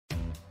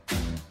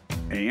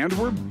And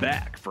we're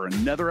back for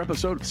another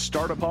episode of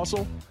Startup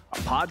Hustle, a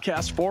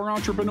podcast for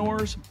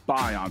entrepreneurs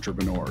by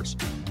entrepreneurs.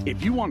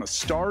 If you want to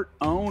start,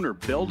 own, or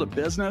build a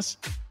business,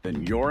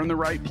 then you're in the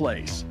right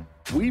place.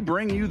 We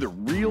bring you the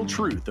real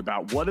truth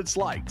about what it's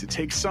like to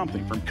take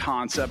something from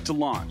concept to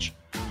launch.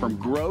 From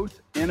growth,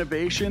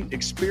 innovation,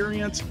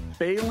 experience,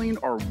 failing,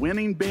 or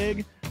winning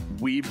big,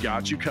 we've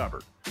got you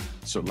covered.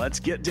 So let's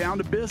get down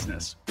to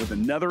business with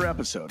another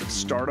episode of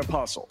Startup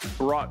Hustle,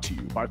 brought to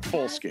you by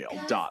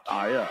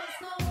Fullscale.io.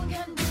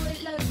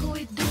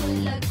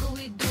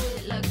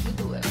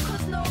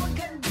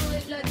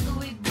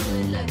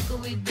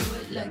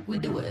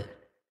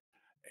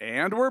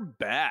 And we're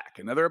back.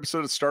 Another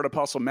episode of Startup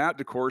Hustle. Matt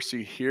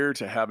DeCoursey here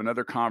to have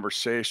another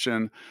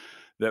conversation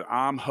that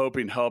I'm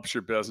hoping helps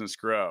your business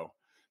grow.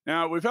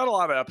 Now, we've had a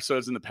lot of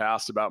episodes in the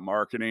past about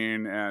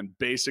marketing and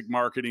basic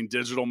marketing,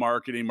 digital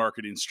marketing,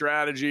 marketing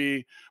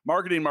strategy,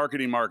 marketing.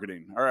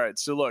 All right,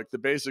 so look, the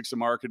basics of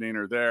marketing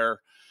are there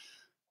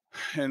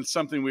and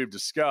something we've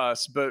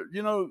discussed, but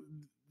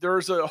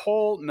there's a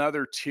whole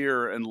nother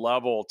tier and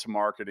level to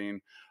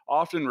marketing,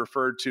 often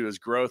referred to as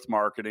growth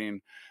marketing,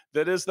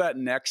 that is that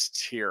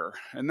next tier.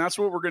 And that's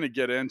what we're going to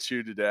get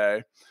into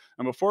today.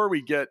 And before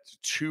we get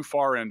too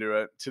far into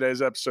it,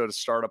 today's episode of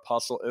Startup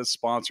Hustle is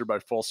sponsored by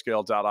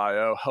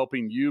Fullscale.io,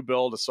 helping you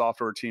build a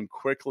software team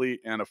quickly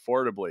and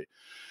affordably.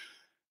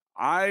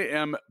 I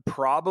am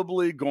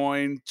probably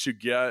going to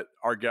get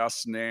our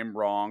guest's name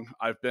wrong.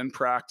 I've been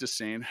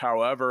practicing.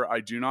 However, I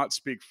do not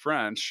speak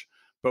French.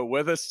 But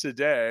with us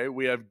today,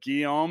 we have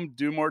Guillaume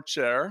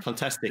Dumortier,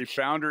 fantastic, the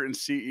founder and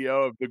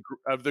CEO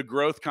of the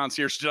Growth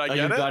Concierge. Did I get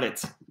it? You got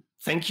it.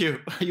 Thank you.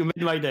 You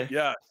made my day.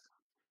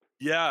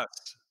 Yes.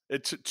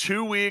 It's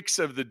 2 weeks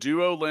of the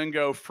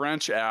Duolingo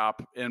French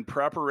app in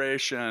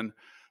preparation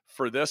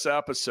for this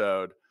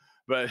episode.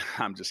 But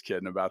I'm just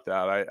kidding about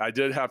that. I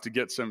did have to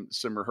get some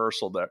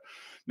rehearsal there.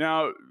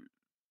 Now,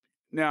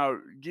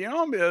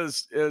 Guillaume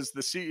is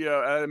the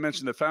CEO. I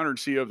mentioned the founder and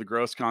CEO of the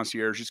Growth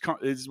Concierge.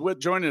 He's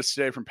joining us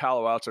today from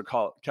Palo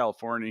Alto,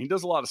 California. He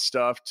does a lot of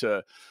stuff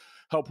to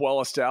help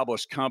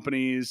well-established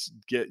companies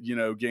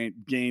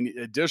gain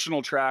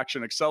additional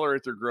traction,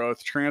 accelerate their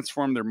growth,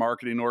 transform their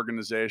marketing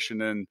organization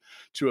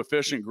into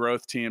efficient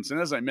growth teams. And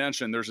as I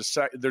mentioned,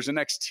 there's a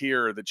next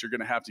tier that you're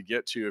going to have to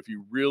get to if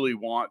you really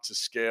want to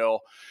scale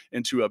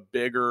into a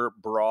bigger,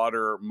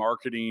 broader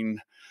marketing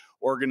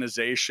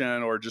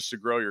organization or just to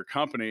grow your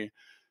company.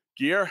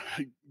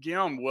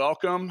 Guillaume,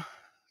 welcome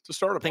to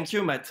Startup. Thank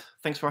you, Matt.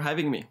 Thanks for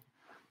having me.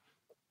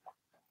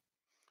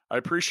 I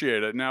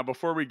appreciate it. Now,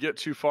 before we get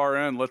too far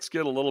in, let's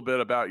get a little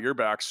bit about your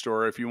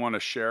backstory. If you want to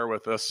share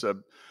with us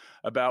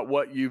about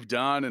what you've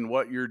done and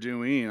what you're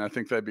doing, I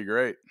think that'd be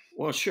great.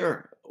 Well,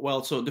 sure.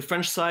 Well, so the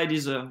French side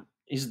is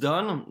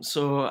done.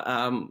 So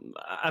I'm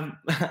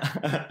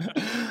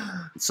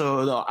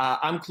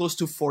close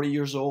to 40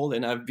 years old,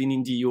 and I've been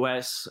in the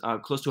US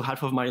close to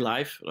half of my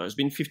life. It's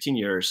been 15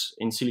 years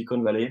in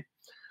Silicon Valley.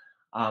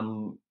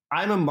 I'm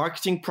a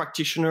marketing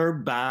practitioner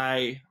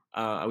by,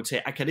 I would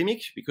say,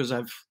 academic, because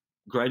I've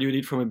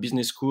graduated from a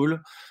business school,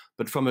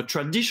 but from a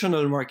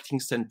traditional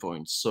marketing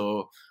standpoint.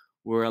 So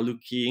we're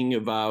looking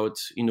about,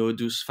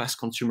 those fast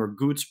consumer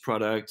goods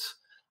products.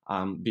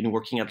 Been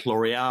working at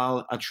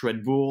L'Oreal, at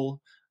Red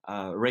Bull,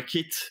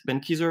 Reckitt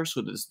Benckiser,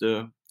 so that's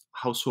the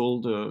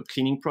household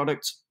cleaning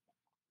products.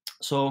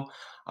 So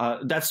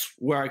that's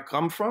where I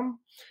come from.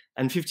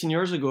 And 15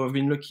 years ago, I've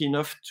been lucky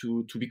enough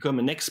to become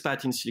an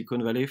expat in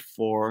Silicon Valley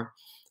for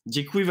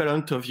the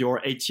equivalent of your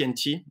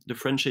AT&T, the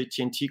French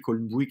AT&T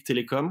called Bouygues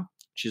Telecom,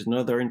 which is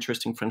another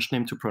interesting French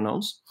name to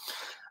pronounce.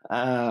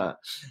 And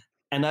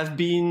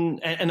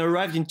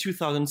arrived in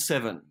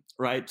 2007,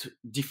 right?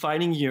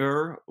 Defining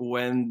year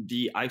when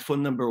the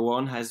iPhone number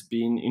 1 has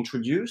been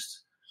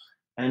introduced,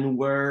 and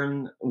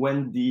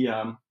when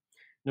the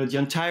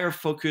entire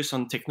focus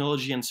on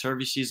technology and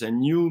services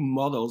and new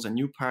models and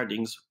new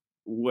paradigms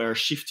were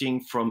shifting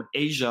from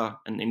Asia,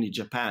 and namely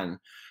Japan,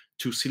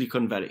 to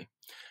Silicon Valley.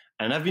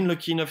 And I've been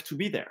lucky enough to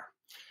be there.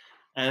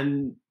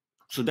 And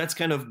so that's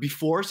kind of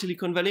before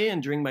Silicon Valley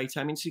and during my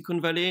time in Silicon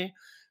Valley.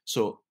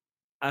 So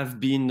I've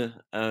been,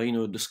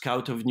 the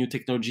scout of new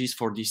technologies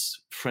for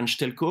this French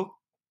telco.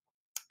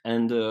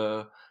 And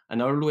I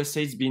always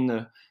say it's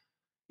been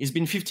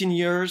 15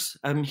 years.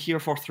 I'm here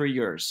for 3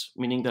 years,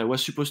 meaning that I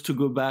was supposed to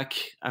go back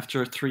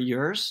after 3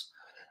 years.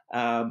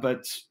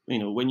 But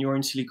when you're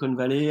in Silicon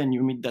Valley and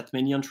you meet that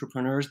many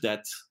entrepreneurs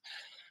that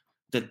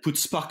put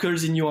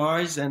sparkles in your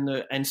eyes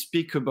and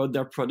speak about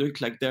their product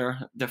like their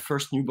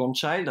first newborn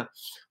child,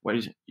 well,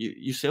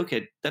 you say,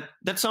 okay,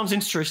 that sounds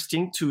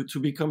interesting to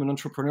become an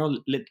entrepreneur.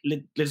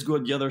 Let's go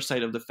at the other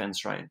side of the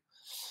fence, right?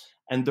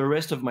 And the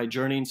rest of my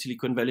journey in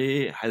Silicon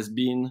Valley has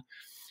been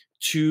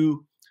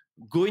to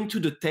go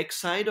into the tech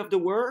side of the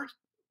world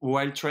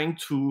while trying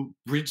to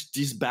bridge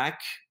this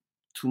back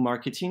to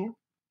marketing.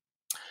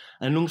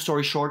 And long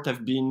story short,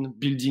 I've been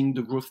building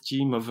the growth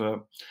team of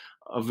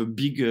a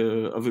big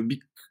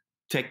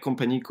tech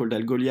company called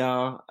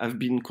Algolia. I've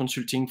been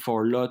consulting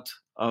for a lot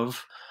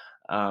of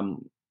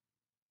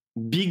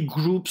big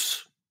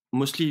groups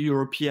mostly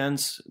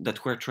Europeans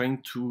that were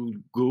trying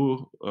to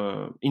go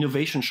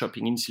innovation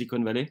shopping in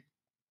Silicon Valley.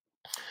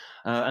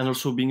 And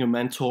also being a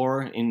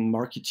mentor in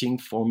marketing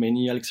for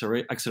many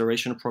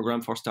acceleration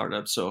program for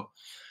startups. So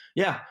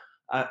yeah,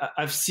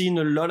 I've seen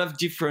a lot of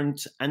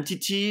different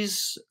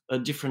entities,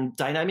 different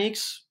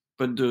dynamics,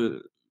 but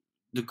the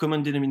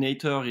common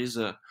denominator is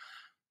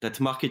that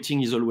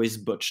marketing is always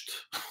botched.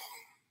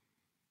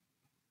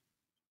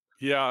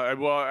 Yeah,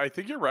 well, I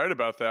think you're right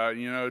about that.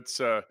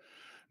 It's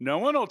no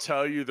one will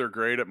tell you they're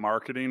great at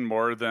marketing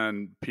more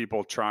than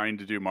people trying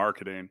to do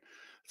marketing.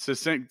 So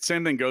same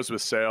thing goes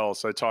with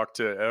sales. I talk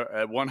to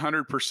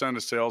 100%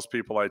 of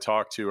salespeople I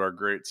talk to are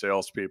great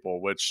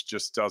salespeople, which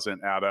just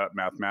doesn't add up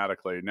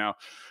mathematically. Now,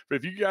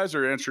 if you guys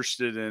are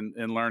interested in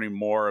learning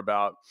more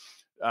about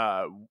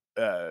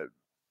the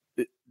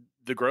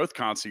Growth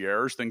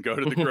Concierge, then go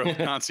to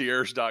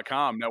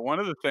thegrowthconcierge.com. Now, one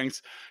of the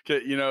things,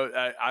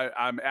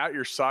 I'm at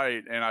your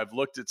site and I've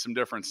looked at some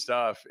different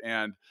stuff,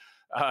 and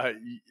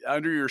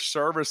under your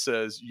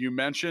services, you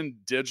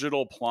mentioned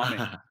digital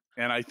plumbing.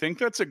 And I think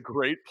that's a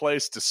great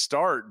place to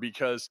start,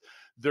 because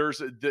there's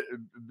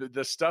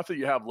the stuff that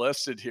you have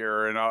listed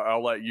here, and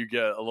I'll let you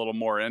get a little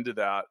more into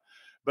that.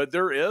 But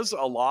there is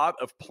a lot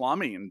of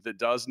plumbing that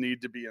does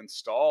need to be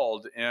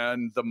installed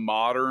in the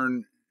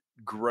modern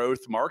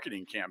growth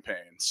marketing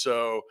campaign.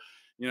 So,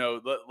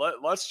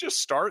 let's just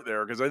start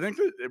there, because I think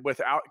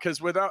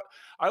that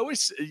I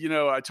always,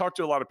 I talk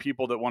to a lot of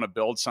people that want to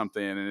build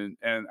something,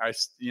 and I,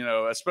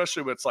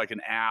 especially with like an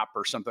app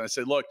or something, I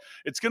say, look,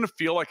 it's going to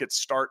feel like it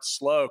starts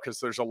slow because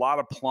there's a lot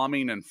of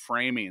plumbing and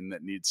framing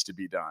that needs to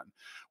be done,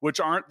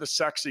 which aren't the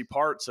sexy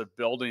parts of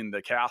building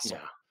the castle.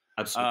 Yeah.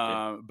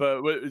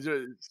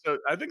 Absolutely. So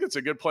I think it's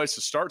a good place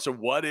to start. So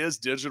what is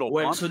digital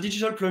plumbing? So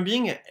digital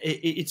plumbing,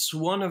 it's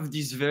one of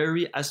these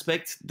very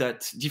aspects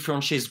that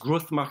differentiates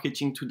growth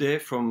marketing today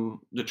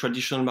from the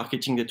traditional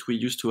marketing that we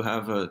used to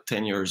have 10,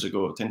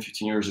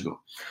 15 years ago.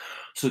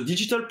 So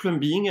digital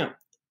plumbing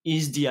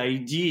is the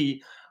idea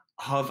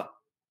of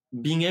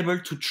being able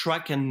to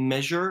track and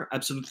measure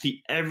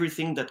absolutely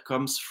everything that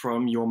comes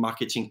from your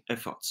marketing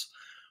efforts,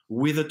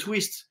 with a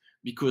twist,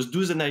 because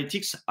those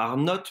analytics are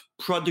not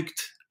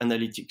product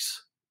analytics,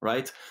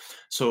 right?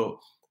 So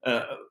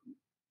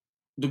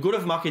the goal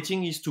of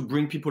marketing is to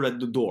bring people at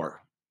the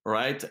door,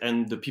 right?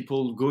 And the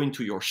people go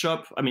into your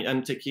shop. I mean,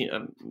 I'm taking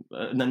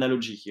an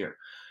analogy here.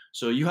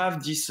 So you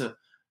have this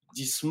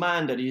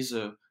man that is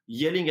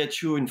yelling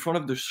at you in front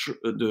of the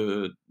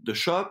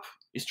shop,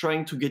 is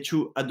trying to get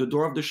you at the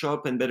door of the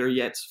shop, and better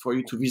yet, for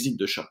you to visit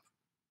the shop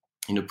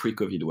in a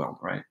pre-COVID world,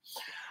 right?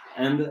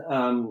 And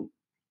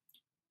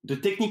the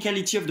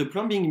technicality of the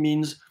plumbing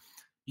means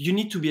you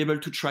need to be able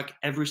to track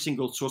every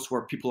single source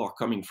where people are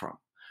coming from.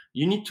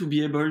 You need to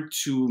be able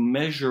to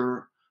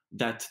measure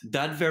that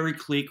very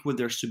click when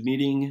they're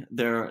submitting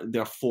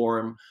their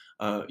form,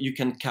 you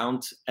can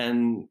count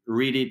and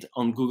read it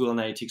on Google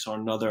Analytics or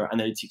another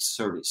analytics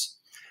service.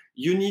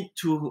 You need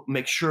to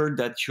make sure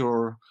that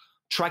you're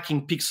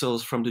tracking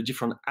pixels from the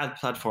different ad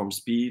platforms,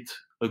 be it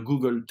a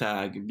Google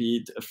tag, be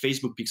it a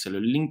Facebook pixel, a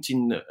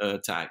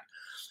LinkedIn tag.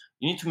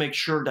 You need to make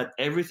sure that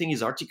everything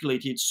is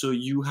articulated so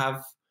you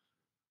have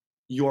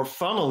your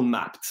funnel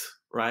mapped,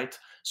 right?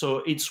 So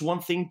it's one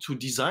thing to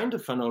design the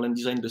funnel and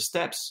design the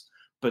steps,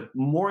 but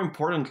more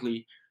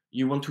importantly,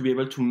 you want to be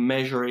able to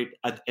measure it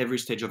at every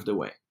stage of the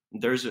way.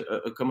 There's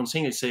a common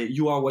saying that say,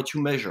 you are what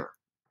you measure,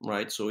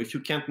 right? So if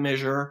you can't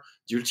measure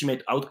the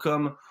ultimate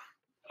outcome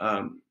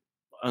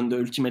and the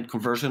ultimate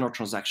conversion or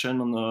transaction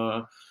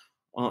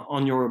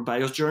on your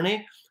buyer's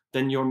journey,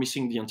 then you're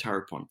missing the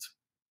entire point.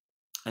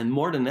 And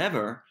more than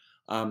ever,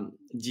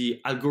 the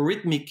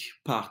algorithmic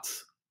part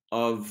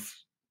of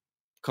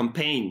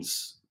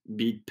campaigns,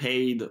 be it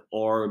paid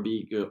or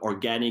be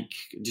organic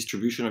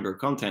distribution of your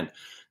content,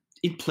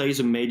 it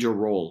plays a major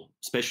role,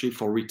 especially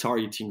for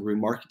retargeting,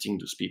 remarketing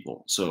those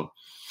people. So,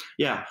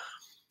 yeah,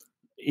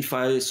 if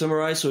I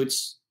summarize, so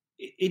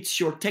it's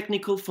your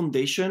technical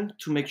foundation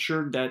to make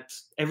sure that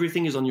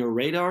everything is on your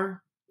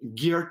radar,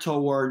 geared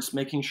towards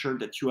making sure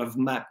that you have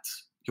mapped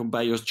your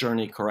buyer's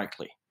journey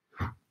correctly.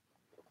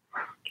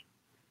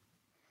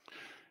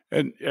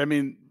 And I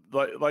mean,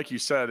 like you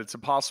said, it's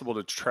impossible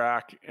to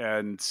track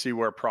and see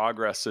where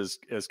progress is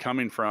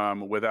coming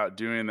from without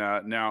doing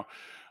that. Now,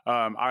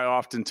 I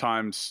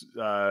oftentimes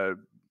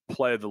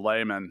play the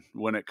layman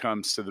when it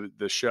comes to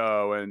the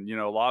show, and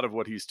a lot of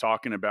what he's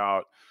talking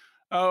about.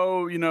 7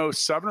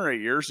 or 8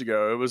 years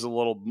ago, it was a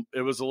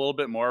little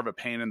bit more of a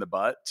pain in the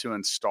butt to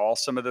install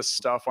some of this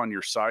stuff on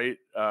your site.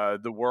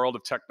 The world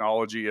of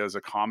technology has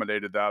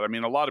accommodated that. I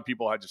mean, a lot of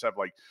people just have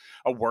like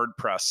a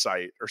WordPress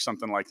site or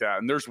something like that,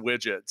 and there's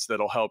widgets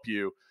that'll help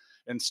you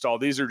install.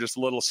 These are just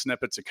little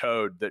snippets of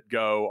code that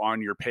go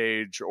on your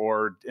page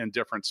or in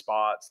different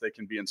spots. They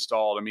can be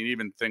installed. I mean,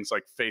 even things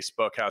like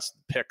Facebook has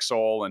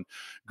Pixel and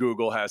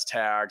Google has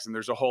tags, and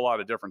there's a whole lot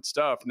of different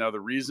stuff. Now, the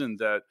reason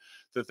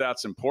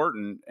that's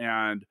important,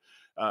 and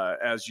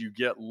as you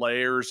get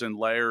layers and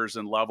layers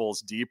and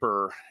levels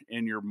deeper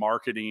in your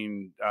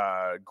marketing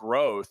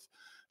growth,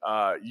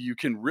 you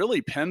can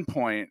really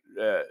pinpoint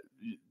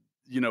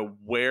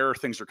where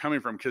things are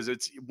coming from, because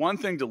it's one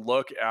thing to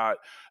look at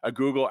a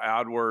Google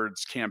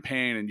AdWords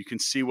campaign and you can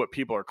see what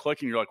people are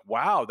clicking. You're like,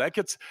 wow,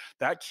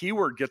 that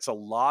keyword gets a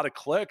lot of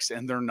clicks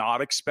and they're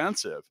not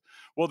expensive.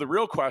 Well, the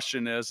real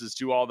question is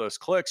do all those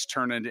clicks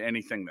turn into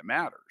anything that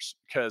matters?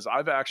 Because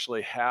I've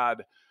actually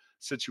had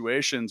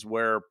situations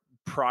where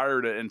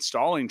prior to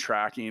installing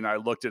tracking, I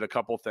looked at a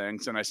couple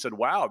things and I said,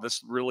 wow,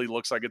 this really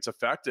looks like it's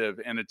effective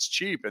and it's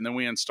cheap. And then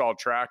we installed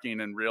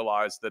tracking and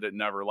realized that it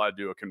never led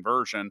to a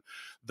conversion,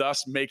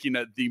 thus making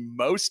it the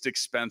most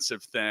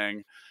expensive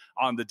thing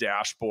on the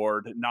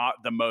dashboard, not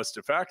the most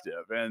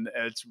effective. And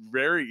it's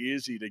very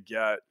easy to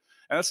get.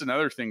 And that's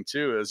another thing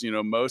too, is,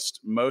 most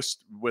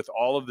with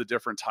all of the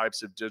different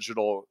types of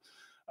digital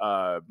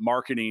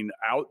marketing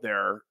out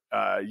there,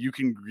 you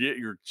can get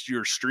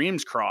your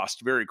streams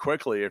crossed very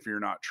quickly if you're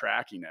not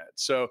tracking it.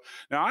 So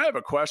now I have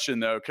a question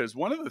though, because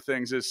one of the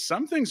things is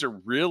some things are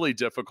really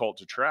difficult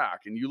to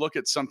track. And you look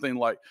at something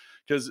like,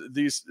 because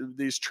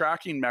these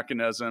tracking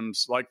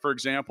mechanisms, like for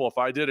example, if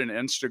I did an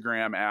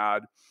Instagram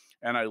ad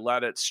and I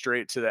led it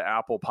straight to the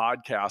Apple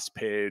podcast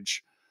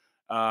page,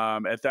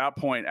 at that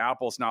point,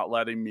 Apple's not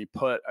letting me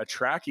put a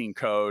tracking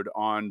code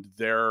on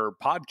their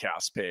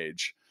podcast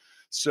page.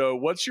 So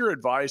what's your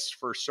advice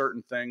for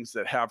certain things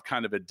that have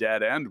kind of a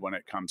dead end when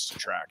it comes to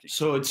tracking?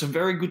 So it's a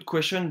very good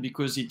question,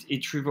 because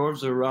it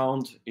revolves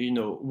around,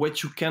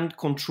 what you can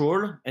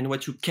control and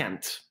what you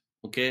can't.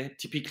 Okay,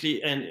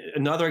 typically, and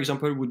another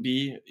example would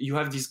be you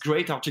have this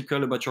great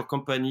article about your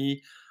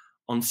company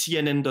on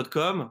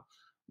CNN.com,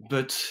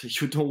 but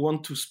you don't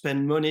want to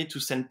spend money to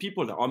send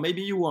people there. Or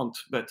maybe you want,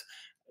 but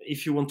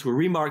if you want to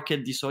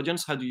remarket this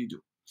audience, how do you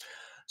do?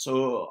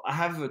 So I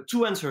have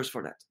two answers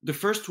for that. The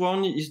first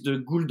one is the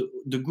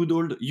good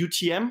old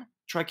UTM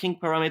tracking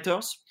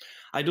parameters.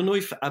 I don't know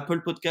if Apple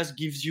Podcast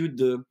gives you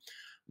the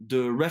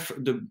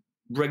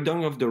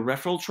breakdown of the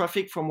referral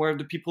traffic from where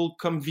the people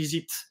come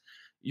visit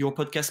your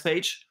podcast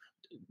page,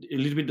 a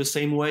little bit the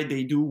same way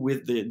they do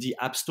with the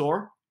App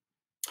Store.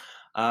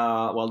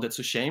 Well, that's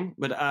a shame,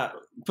 but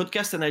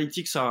podcast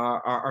analytics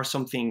are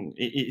something.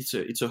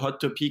 It's a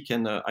hot topic,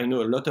 and I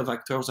know a lot of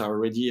actors are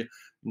already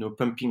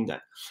pumping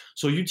that.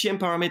 So UTM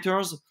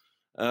parameters.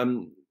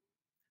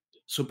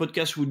 So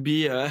podcast would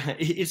be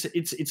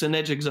it's an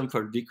edge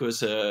example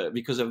because of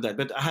that.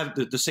 But I have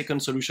the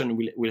second solution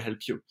will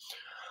help you.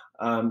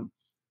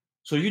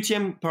 So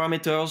UTM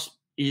parameters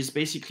is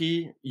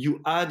basically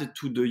you add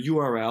to the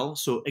URL.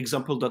 So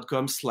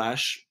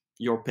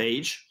example.com/your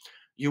page.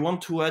 You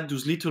want to add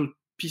those little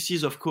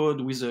pieces of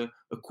code with a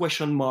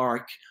question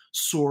mark,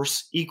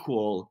 source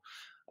equal,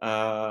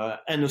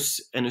 and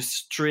a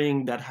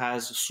string that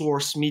has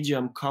source,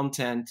 medium,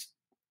 content,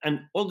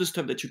 and all the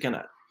stuff that you can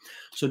add.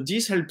 So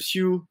this helps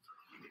you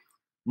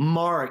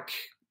mark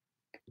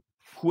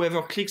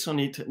whoever clicks on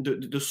it,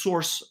 the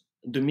source,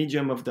 the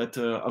medium of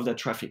that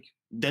traffic.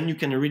 Then you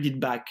can read it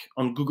back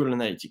on Google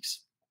Analytics,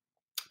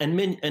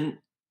 and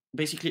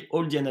basically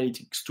all the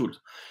analytics tools,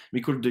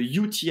 because the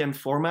UTM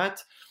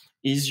format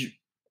is,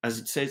 as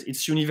it says,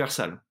 it's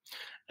universal,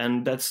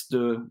 and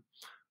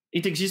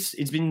it exists.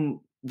 It's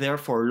been there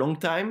for a long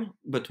time,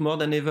 but more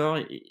than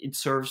ever, it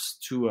serves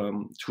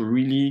to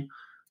really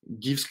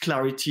gives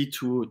clarity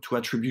to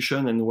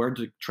attribution and where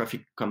the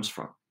traffic comes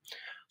from.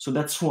 So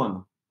that's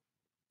one.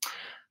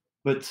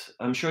 But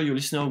I'm sure your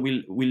listener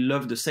will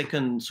love the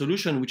second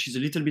solution, which is a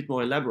little bit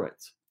more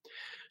elaborate.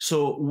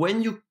 So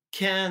when you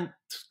can't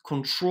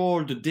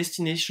control the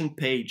destination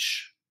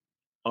page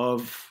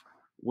of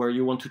where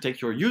you want to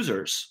take your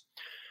users,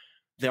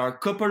 there are a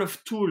couple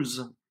of tools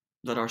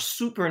that are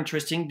super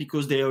interesting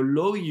because they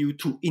allow you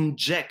to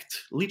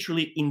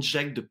literally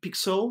inject the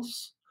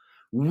pixels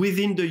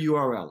within the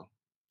URL.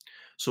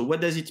 So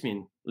what does it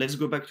mean? Let's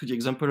go back to the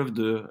example of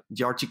the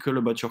article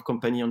about your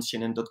company on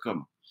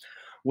CNN.com.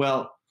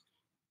 Well,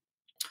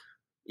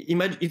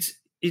 imagine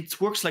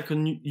it works like a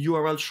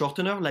URL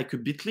shortener, like a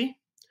Bitly,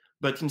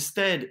 but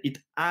instead it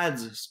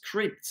adds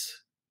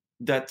scripts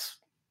that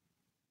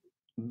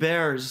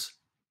bears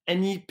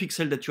any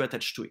pixel that you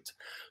attach to it.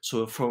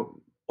 So for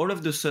all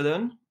of the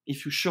sudden,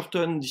 if you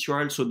shorten this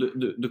URL, so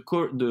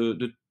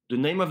the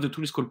name of the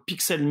tool is called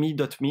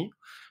pixelme.me.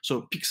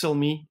 So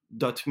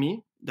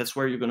pixelme.me, that's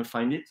where you're going to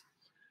find it,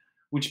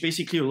 which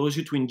basically allows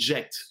you to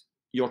inject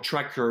your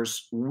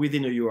trackers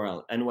within a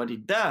URL. And what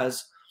it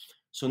does,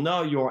 so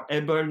now you're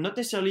able not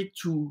necessarily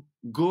to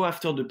go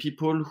after the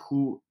people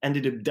who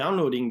ended up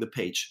downloading the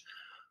page,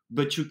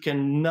 but you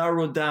can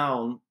narrow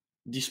down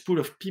this pool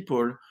of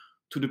people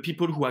to the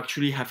people who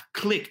actually have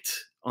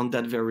clicked on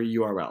that very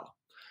URL.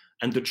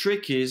 And the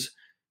trick is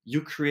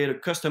you create a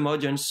custom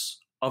audience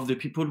of the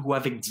people who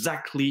have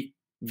exactly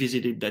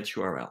visited that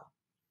URL.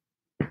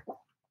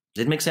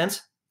 Does it make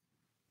sense?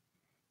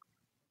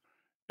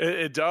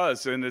 It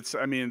does. And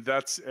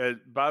that's,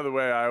 by the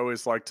way, I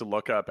always like to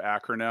look up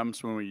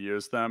acronyms when we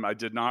use them. I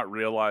did not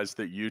realize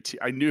that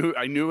I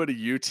knew what a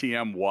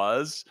UTM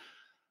was,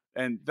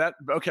 And that,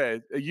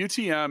 okay, a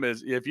UTM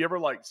is, if you ever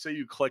like, say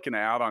you click an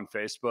ad on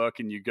Facebook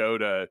and you go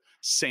to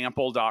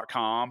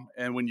sample.com,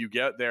 and when you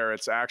get there,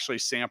 it's actually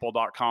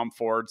sample.com /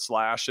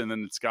 and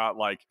then it's got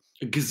like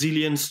a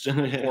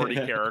gazillion 40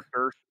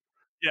 characters.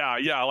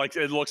 Yeah, like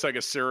it looks like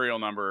a serial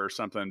number or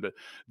something. But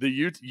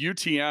the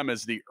UTM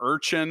is the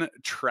Urchin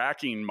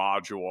Tracking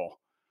Module.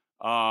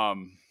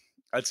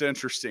 That's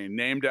interesting.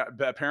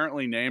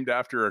 Apparently named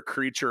after a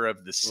creature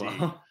of the sea.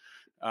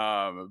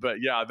 Wow. But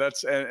yeah,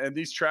 and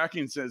these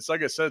trackings, it's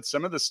like I said,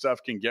 some of the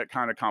stuff can get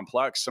kind of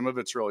complex. Some of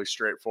it's really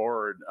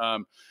straightforward.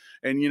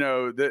 And you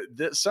know,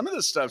 some of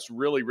this stuff's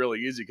really, really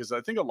easy, because I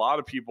think a lot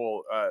of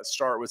people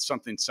start with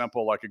something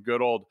simple like a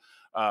good old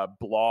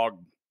blog,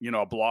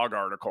 a blog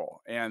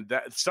article, and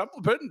that stuff,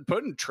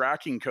 putting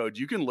tracking code,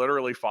 you can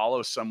literally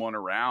follow someone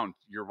around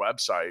your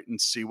website and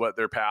see what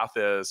their path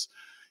is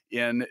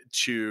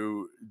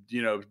into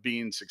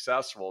being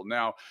successful.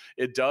 Now,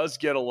 it does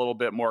get a little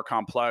bit more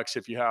complex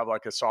if you have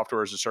like a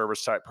software as a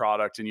service type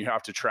product, and you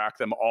have to track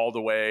them all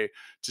the way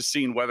to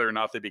seeing whether or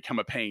not they become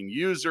a paying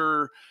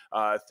user.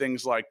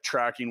 Things like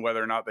tracking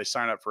whether or not they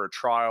sign up for a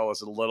trial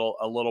is a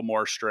little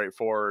more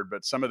straightforward.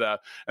 But some of that,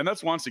 and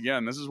that's, once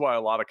again, this is why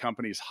a lot of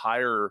companies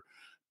hire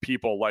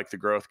people like the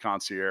Growth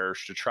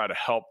Concierge to try to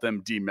help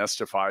them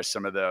demystify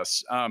some of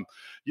this.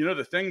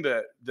 The thing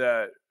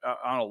that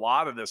on a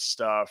lot of this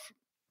stuff,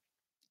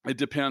 it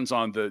depends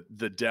on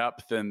the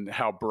depth and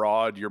how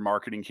broad your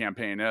marketing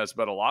campaign is.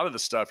 But a lot of the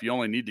stuff, you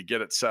only need to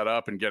get it set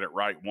up and get it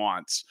right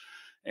once,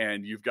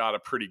 and you've got a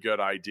pretty good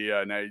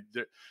idea. Now,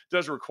 it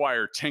does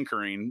require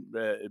tinkering,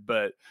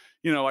 but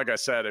like I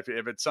said, if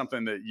it's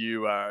something that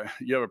you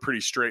have a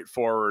pretty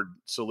straightforward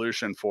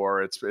solution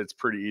for, it's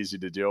pretty easy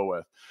to deal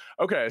with.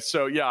 Okay,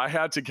 so yeah, I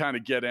had to kind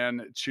of get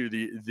into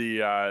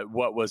the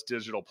what was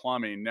digital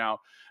plumbing. Now,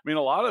 I mean,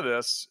 a lot of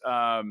this.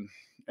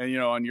 And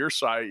on your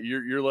site,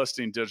 you're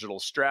listing digital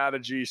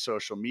strategy,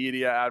 social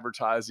media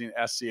advertising,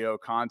 SEO,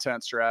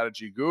 content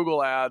strategy,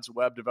 Google Ads,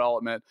 web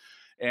development,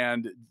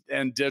 and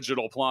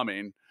digital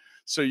plumbing.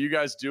 So you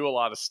guys do a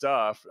lot of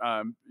stuff.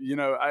 I'm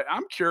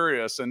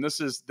curious, and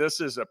this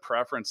is a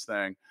preference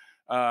thing.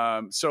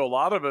 So a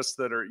lot of us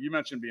you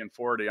mentioned being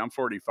 40, I'm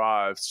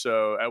 45.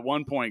 So at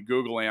one point,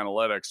 Google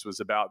Analytics was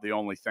about the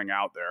only thing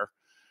out there.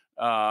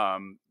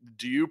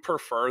 Do you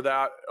prefer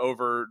that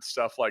over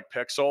stuff like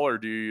Pixel, or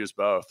do you use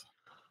both?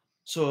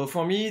 So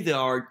for me, there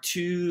are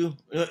two.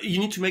 You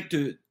need to make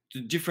the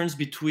difference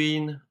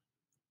between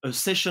a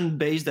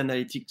session-based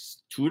analytics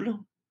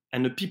tool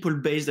and a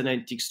people-based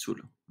analytics tool,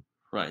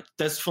 right?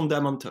 That's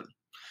fundamental,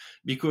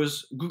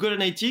 because Google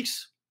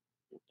Analytics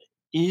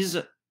is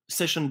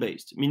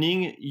session-based,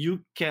 meaning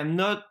you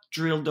cannot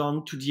drill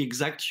down to the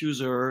exact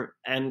user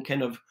and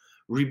kind of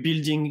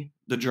rebuilding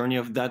the journey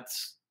of that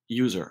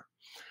user.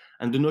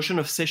 And the notion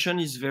of session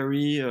is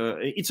very,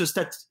 it's a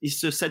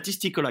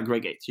statistical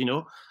aggregate,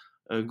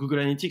 Google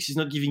Analytics is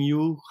not giving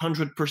you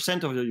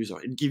 100% of the user.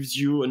 It gives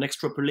you an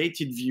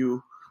extrapolated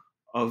view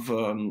of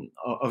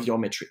your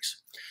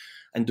metrics.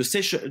 And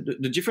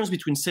the difference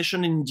between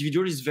session and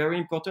individual is very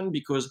important,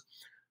 because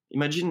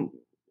imagine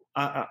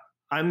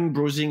I'm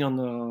browsing on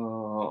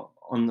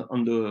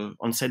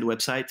said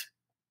website,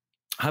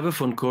 have a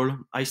phone call,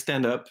 I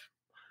stand up,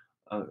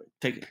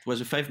 it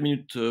was a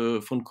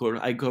 5-minute phone call,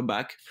 I go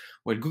back.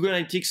 Well, Google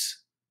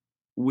Analytics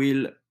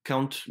will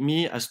count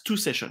me as 2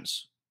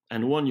 sessions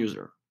and 1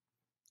 user.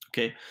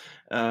 Okay,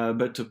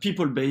 but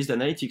people-based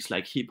analytics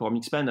like HIP or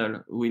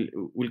Mixpanel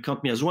will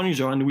count me as 1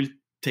 user and will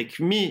take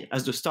me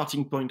as the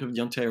starting point of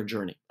the entire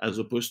journey, as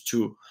opposed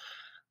to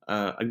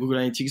a Google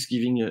Analytics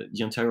giving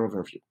the entire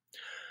overview.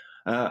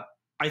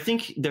 I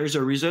think there is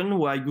a reason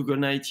why Google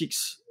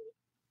Analytics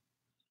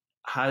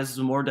has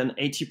more than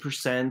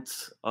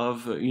 80%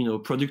 of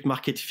product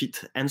market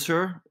fit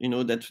answer.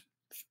 That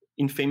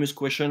infamous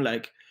question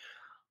like,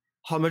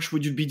 how much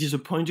would you be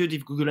disappointed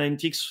if Google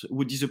Analytics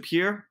would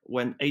disappear,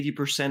 when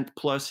 80%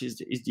 plus is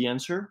the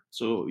answer?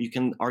 So you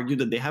can argue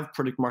that they have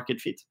product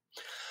market fit.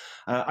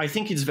 I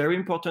think it's very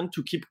important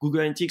to keep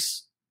Google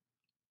Analytics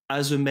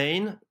as a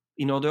main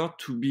in order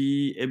to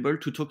be able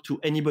to talk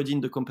to anybody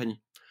in the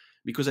company.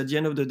 Because at the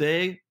end of the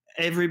day,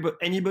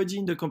 anybody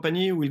in the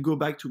company will go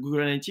back to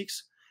Google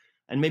Analytics,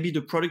 and maybe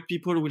the product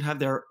people will have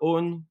their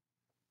own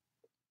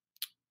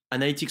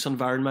analytics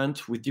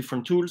environment with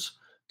different tools.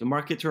 The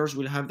marketers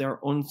will have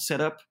their own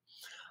setup.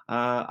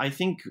 I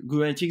think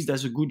Google Analytics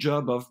does a good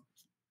job of,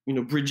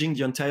 bridging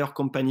the entire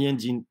company and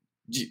the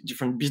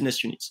different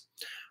business units.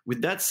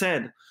 With that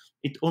said,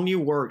 it only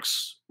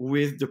works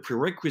with the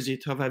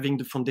prerequisite of having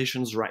the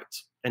foundations right.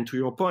 And to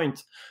your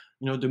point,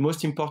 the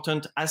most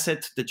important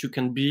asset that you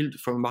can build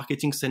from a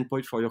marketing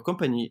standpoint for your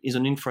company is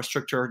an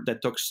infrastructure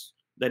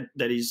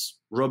that is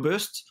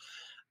robust,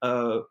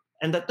 and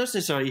that's not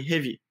necessarily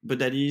heavy, but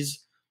that is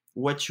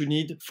what you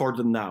need for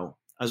the now,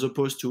 as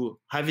opposed to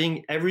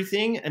having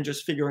everything and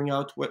just figuring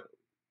out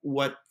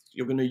what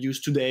you're going to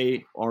use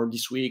today or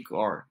this week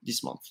or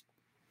this month.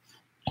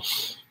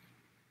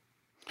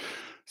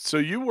 So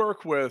you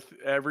work with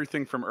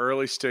everything from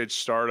early stage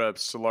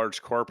startups to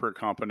large corporate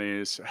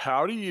companies.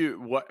 How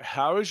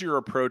is your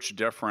approach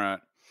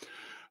different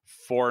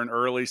for an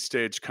early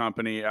stage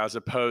company as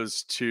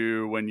opposed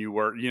to when you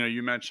work,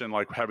 you mentioned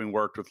like having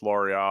worked with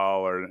L'Oreal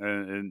or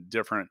and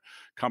different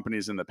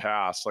companies in the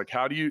past. Like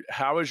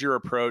how is your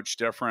approach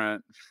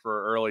different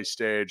for early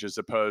stage as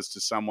opposed to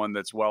someone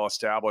that's well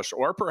established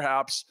or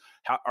perhaps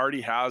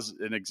already has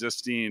an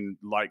existing,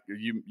 like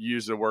you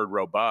use the word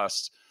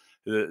robust,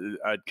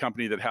 a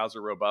company that has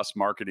a robust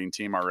marketing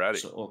team already?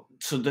 So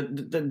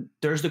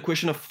there's the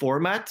question of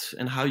format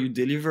and how you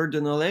deliver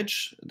the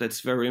knowledge.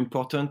 That's very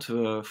important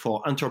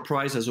for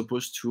enterprise as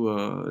opposed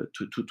to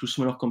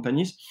smaller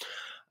companies.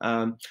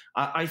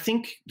 I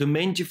think the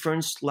main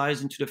difference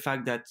lies into the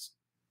fact that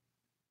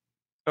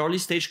early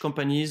stage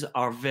companies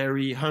are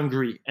very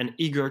hungry and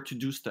eager to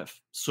do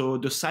stuff. So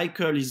the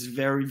cycle is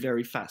very,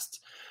 very fast.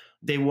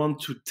 They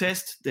want to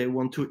test, they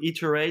want to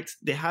iterate,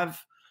 they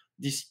have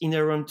this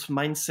inherent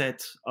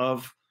mindset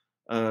of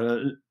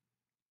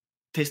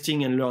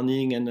testing and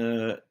learning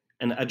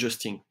and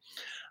adjusting.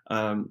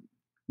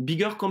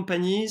 Bigger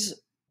companies,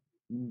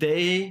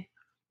 they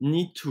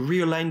need to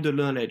realign the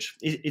knowledge.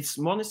 It's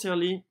more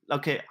necessarily,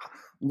 okay,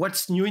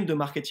 what's new in the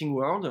marketing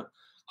world?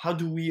 How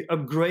do we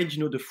upgrade,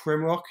 the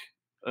framework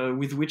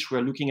with which we're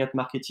looking at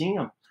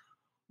marketing?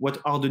 What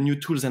are the new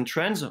tools and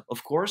trends,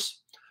 of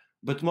course?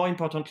 But more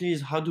importantly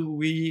is how do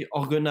we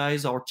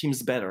organize our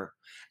teams better?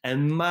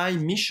 And my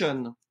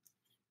mission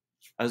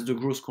as the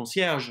growth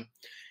concierge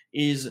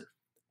is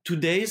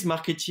today's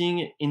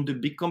marketing in the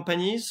big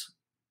companies.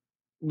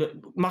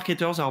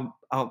 Marketers are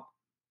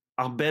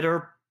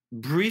better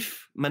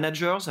brief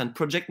managers and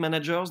project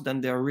managers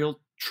than they're real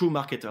true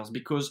marketers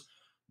because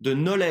the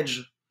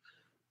knowledge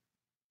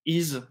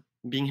is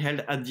being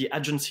held at the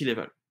agency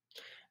level.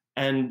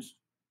 And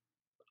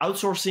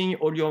outsourcing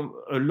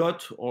a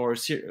lot or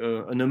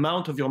an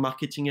amount of your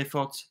marketing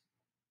efforts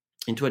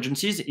into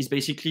agencies is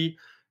basically,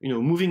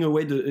 moving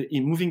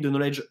the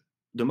knowledge,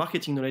 the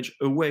marketing knowledge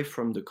away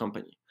from the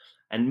company.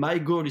 And my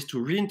goal is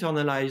to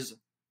re-internalize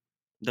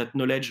that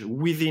knowledge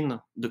within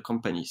the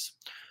companies.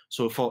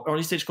 So for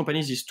early stage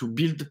companies is to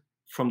build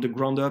from the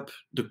ground up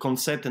the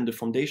concept and the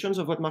foundations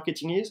of what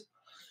marketing is.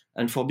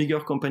 And for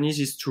bigger companies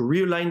is to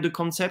realign the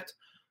concept,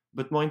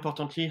 but more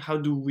importantly, how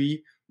do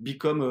we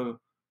become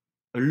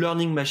a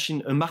learning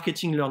machine, a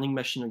marketing learning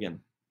machine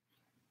again?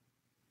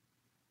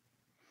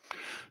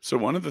 So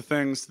one of the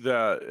things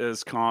that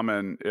is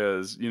common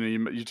is,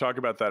 you talk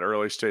about that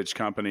early stage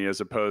company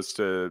as opposed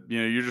to,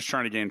 you're just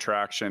trying to gain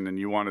traction and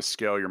you want to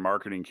scale your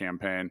marketing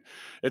campaign.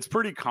 It's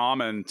pretty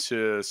common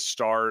to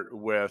start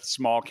with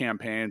small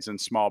campaigns and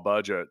small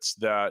budgets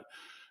that,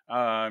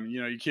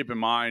 you keep in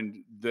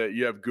mind that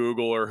you have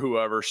Google or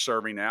whoever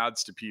serving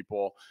ads to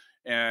people.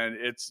 And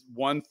it's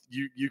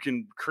you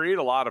can create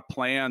a lot of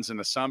plans and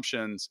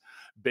assumptions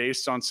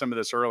based on some of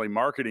this early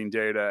marketing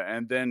data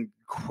and then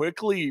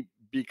quickly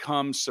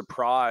become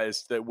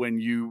surprised that when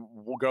you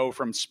go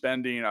from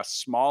spending a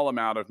small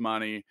amount of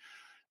money,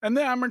 and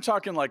then I'm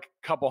talking like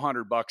a couple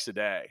 $100 a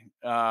day,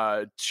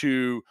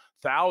 to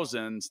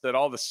thousands, that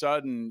all of a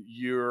sudden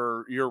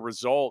your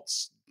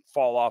results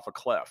fall off a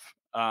cliff.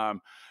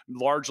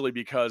 Largely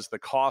because the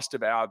cost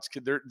of ads,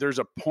 there's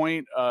a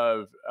point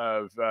of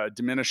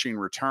diminishing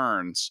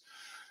returns.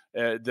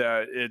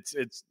 That it's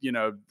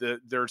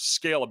there's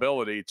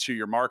scalability to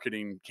your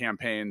marketing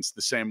campaigns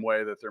the same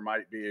way that there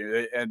might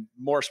be, and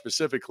more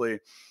specifically,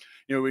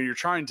 when you're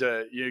trying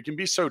to, you can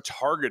be so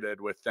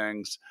targeted with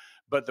things,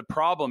 but the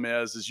problem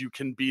is you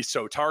can be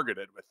so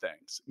targeted with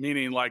things,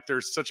 meaning like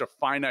there's such a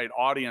finite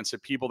audience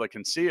of people that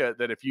can see it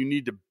that if you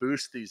need to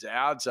boost these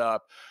ads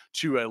up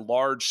to a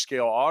large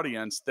scale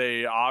audience,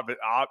 they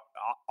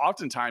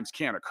oftentimes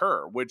can't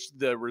occur, which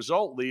the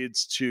result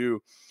leads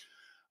to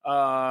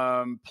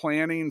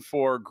planning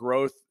for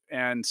growth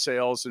and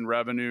sales and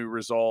revenue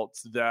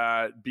results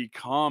that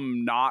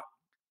become not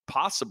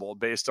possible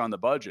based on the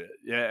budget.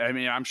 Yeah, I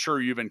mean, I'm sure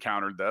you've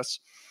encountered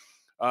this.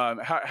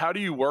 How do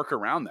you work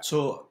around that?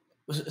 So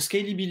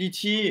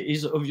scalability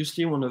is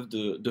obviously one of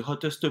the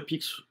hottest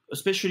topics,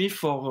 especially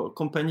for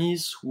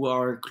companies who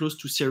are close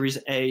to Series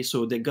A.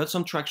 So they got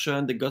some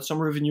traction, they got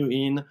some revenue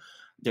in,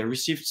 they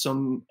received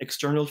some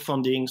external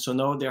funding. So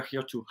now they're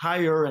here to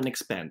hire and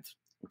expand.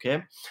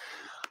 Okay.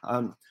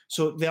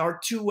 So there are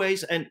two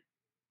ways, and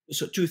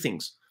so two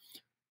things.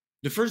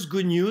 The first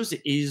good news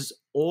is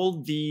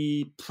all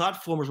the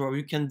platforms where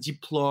you can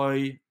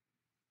deploy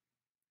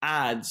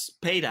ads,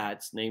 paid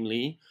ads,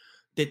 namely,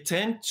 they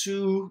tend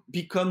to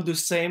become the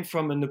same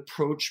from an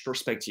approach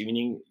perspective,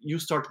 meaning you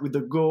start with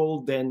a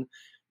goal, then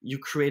you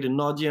create an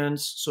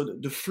audience. So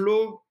the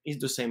flow is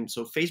the same.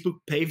 So Facebook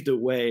paved the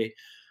way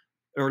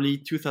early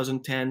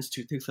 2010s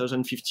to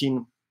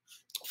 2015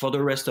 for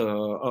the rest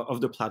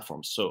of the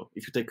platforms. So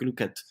if you take a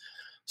look at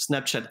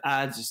Snapchat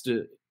ads,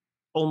 it's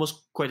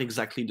almost quite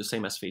exactly the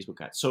same as Facebook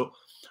ads. So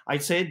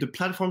I'd say the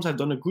platforms have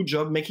done a good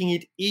job making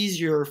it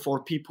easier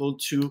for people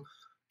to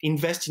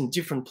invest in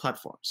different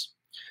platforms.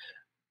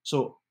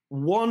 So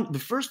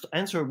the first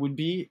answer would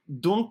be,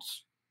 don't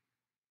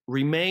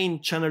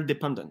remain channel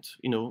dependent.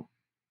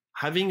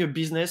 Having a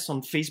business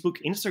on Facebook,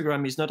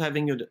 Instagram is not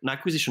having an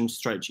acquisition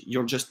strategy.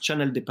 You're just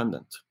channel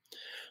dependent.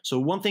 So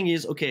one thing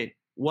is, okay,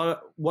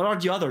 what are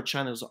the other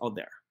channels out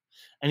there?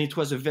 And it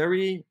was a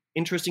very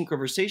interesting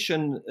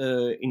conversation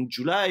in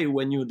July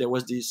when there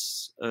was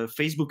this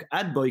Facebook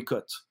ad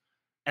boycott.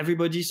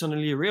 Everybody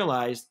suddenly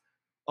realized,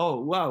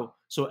 oh, wow.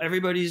 So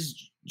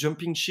everybody's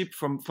jumping ship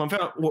from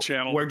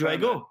channel. Where do I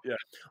go? Yeah.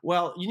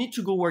 Well, you need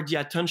to go where the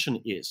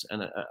attention is.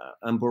 And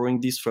I'm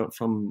borrowing this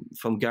from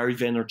Gary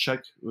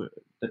Vaynerchuk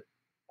that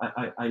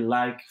I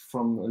like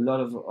from a lot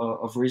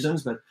of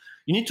reasons, but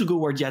you need to go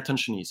where the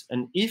attention is.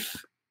 And if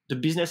the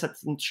business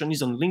attention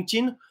is on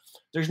LinkedIn,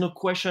 there's no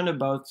question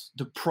about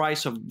the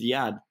price of the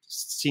ad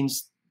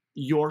since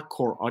your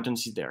core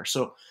audience is there.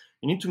 So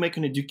you need to make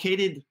an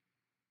educated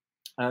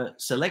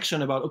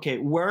selection about, okay,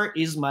 where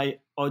is my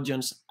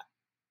audience?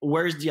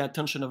 Where is the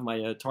attention of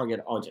my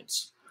target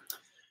audience?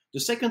 The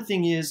second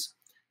thing is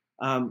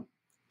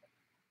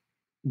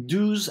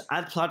those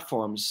ad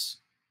platforms,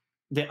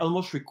 they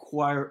almost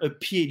require a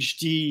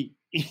PhD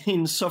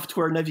in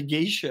software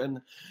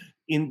navigation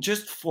in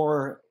just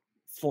for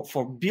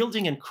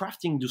building and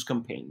crafting those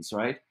campaigns,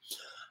 right?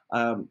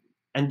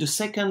 And the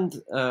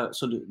second,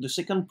 the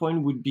second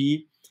point would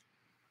be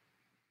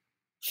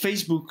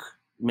Facebook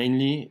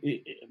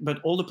mainly, but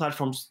all the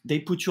platforms, they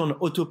put you on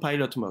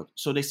autopilot mode.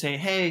 So they say,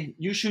 hey,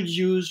 you should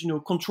use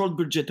controlled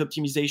budget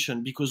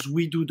optimization because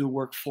we do the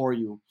work for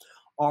you,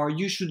 or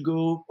you should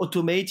go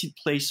automated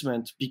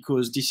placement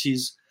because this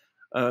is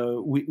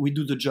we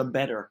do the job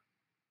better.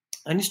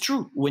 And it's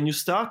true. When you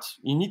start,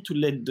 you need to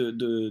let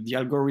the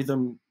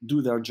algorithm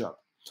do their job.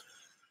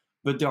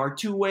 But there are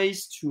two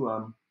ways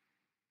to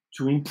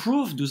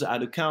improve those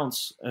ad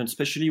accounts, and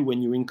especially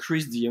when you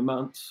increase the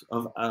amount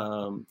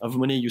of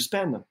money you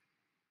spend,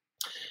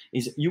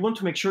 is you want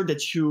to make sure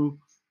that you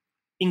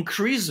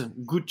increase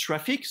good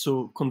traffic,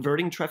 so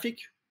converting traffic,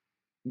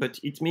 but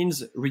it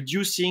means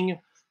reducing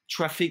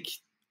traffic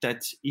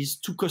that is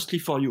too costly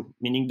for you,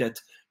 meaning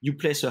that you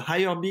place a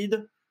higher bid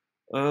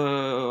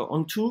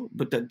onto,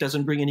 but that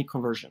doesn't bring any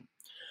conversion.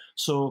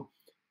 So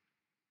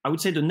I would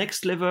say the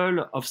next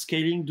level of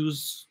scaling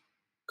those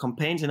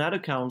campaigns and ad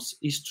accounts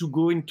is to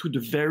go into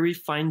the very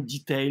fine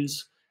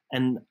details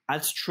and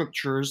ad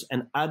structures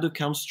and ad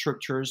account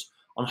structures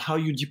on how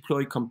you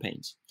deploy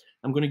campaigns.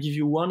 I'm going to give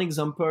you one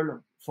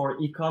example for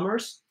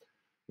e-commerce.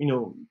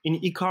 In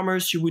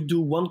e-commerce, you would do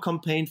one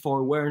campaign for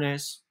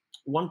awareness,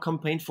 one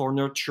campaign for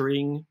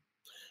nurturing,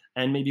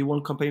 and maybe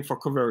one campaign for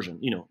conversion.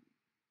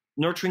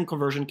 Nurturing,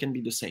 conversion can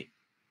be the same.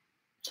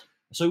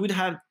 So you would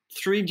have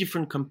 3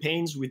 different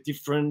campaigns with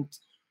different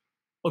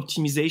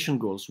optimization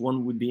goals.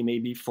 One would be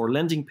maybe for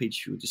landing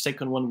page view. The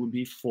second one would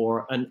be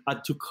for an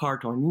add to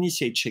cart or an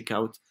initiate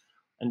checkout.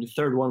 And the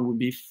third one would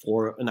be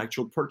for an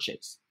actual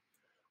purchase.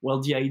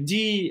 Well, the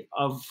idea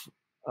of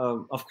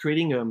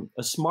creating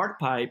a smart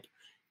pipe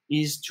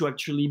is to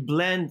actually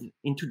blend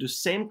into the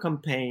same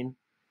campaign.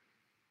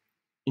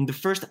 In the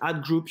first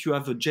ad group, you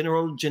have a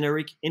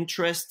generic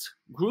interest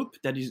group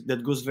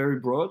that goes very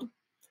broad.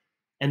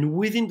 And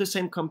within the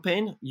same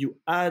campaign, you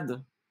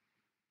add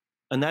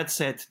an ad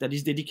set that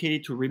is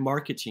dedicated to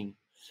remarketing,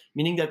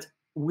 meaning that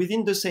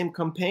within the same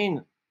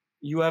campaign,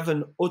 you have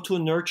an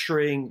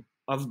auto-nurturing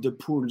of the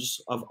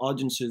pools of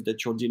audiences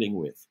that you're dealing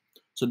with.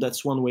 So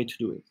that's one way to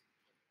do it.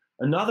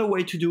 Another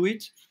way to do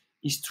it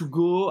is to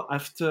go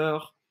after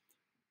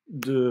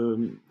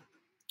the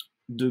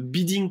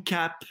bidding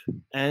cap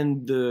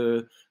and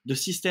the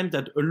system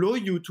that allow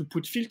you to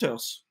put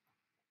filters.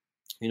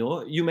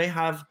 You may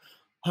have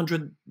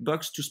 $100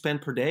 to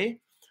spend per day,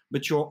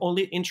 but you're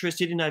only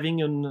interested in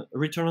having a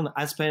return on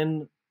ad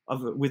spend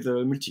with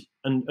a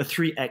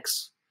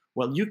 3x.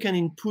 Well, you can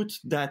input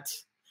that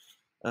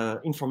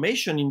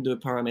information in the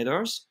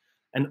parameters,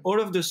 and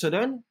all of a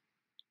sudden,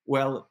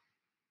 well,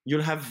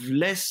 you'll have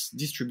less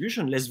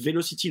distribution, less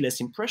velocity, less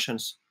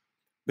impressions,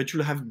 but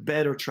you'll have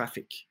better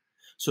traffic.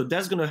 So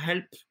that's going to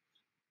help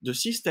the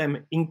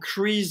system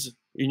increase,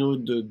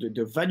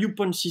 the value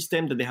point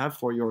system that they have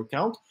for your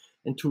account,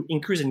 and to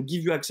increase and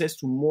give you access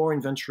to more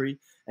inventory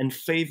and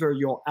favor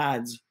your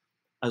ads,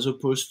 as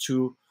opposed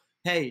to,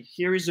 hey,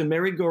 here is a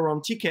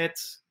merry-go-round ticket,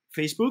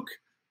 Facebook.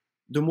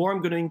 The more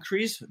I'm going to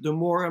increase, the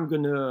more I'm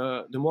going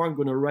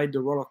to ride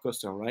the roller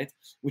coaster, right?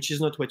 Which is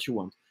not what you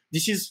want.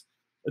 This is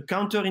a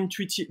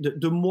counterintuitive.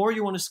 The more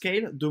you want to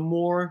scale, the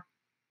more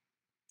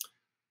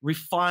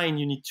refined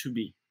you need to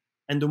be,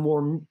 and the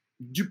more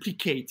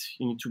duplicate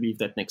you need to be, if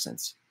that makes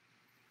sense.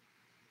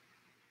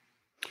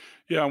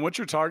 Yeah, and what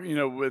you're talking,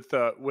 with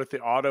the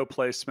auto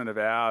placement of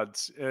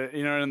ads,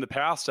 in the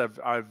past,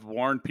 I've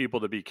warned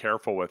people to be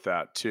careful with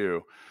that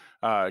too,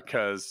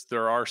 because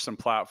there are some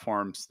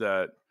platforms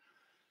that,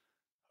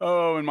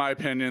 in my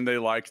opinion, they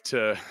like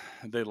to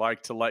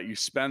let you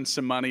spend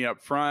some money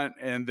up front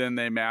and then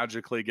they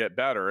magically get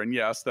better. And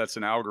yes, that's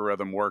an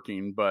algorithm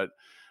working, but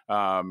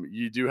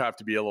you do have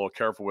to be a little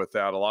careful with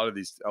that. A lot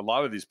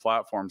of these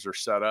platforms are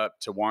set up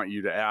to want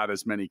you to add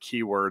as many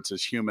keywords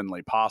as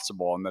humanly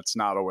possible, and that's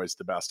not always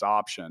the best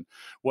option.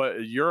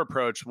 What your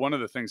approach, one of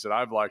the things that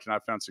I've liked and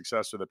I've found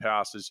success with the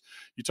past is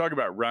you talk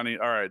about running.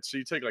 All right, so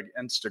you take like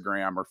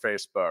Instagram or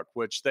Facebook,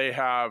 which they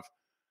have.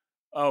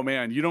 Oh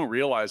man, you don't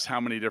realize how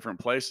many different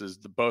places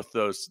both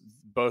those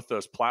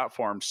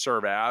platforms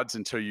serve ads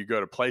until you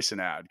go to place an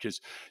ad, because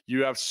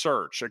you have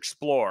search,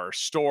 explore,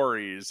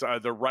 stories,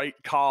 the right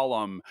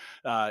column,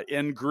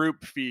 in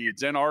group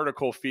feeds, in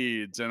article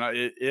feeds, and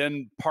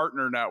in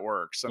partner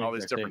networks, and all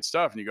these different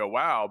stuff. And you go,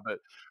 wow. But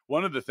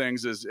one of the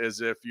things is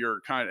if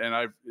you're and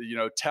I've,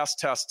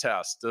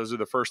 test. Those are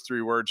the first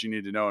 3 words you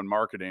need to know in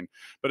marketing.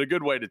 But a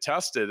good way to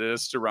test it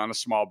is to run a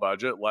small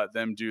budget, let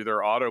them do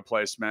their auto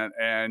placement,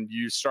 and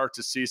you start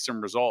to see some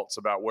results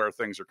about where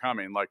things are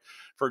coming. Like,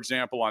 for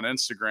example, on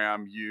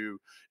Instagram,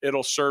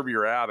 it'll serve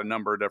your ad a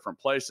number of different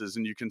places,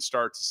 and you can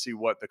start to see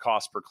what the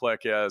cost per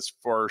click is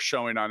for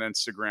showing on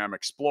Instagram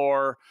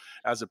Explore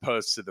as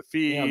opposed to the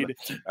feed,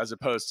 as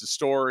opposed to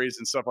stories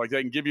and stuff like that,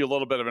 and give you a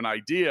little bit of an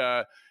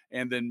idea,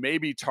 and then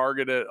maybe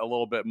target it a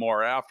little bit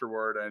more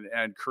afterward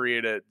and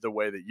create it the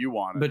way that you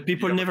want it. But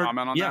people never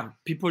comment on that?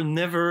 People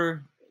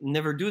never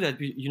do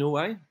that. You know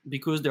why?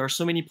 Because there are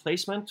so many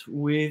placements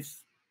with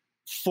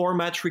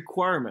format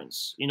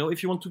requirements.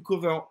 If you want to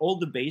cover all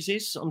the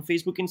bases on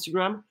Facebook,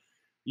 Instagram,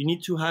 you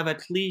need to have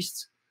at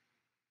least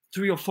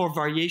 3 or 4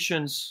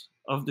 variations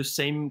of the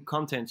same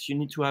content. You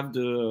need to have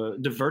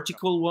the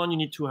vertical one, you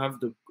need to have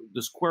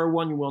the square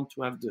one, you want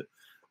to have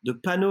the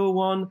pano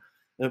one,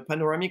 the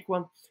panoramic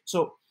one.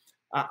 So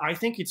I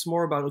think it's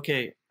more about,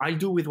 okay, I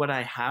do with what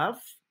I have,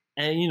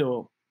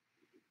 and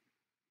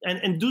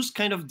and those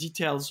kind of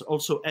details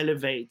also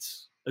elevate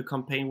a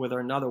campaign whether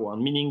another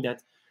one, meaning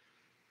that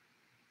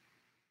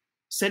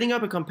setting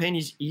up a campaign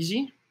is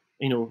easy,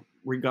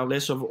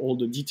 regardless of all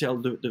the detail,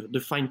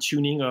 the fine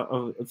tuning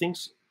of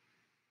things.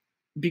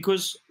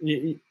 Because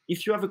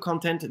if you have a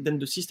content, then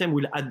the system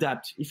will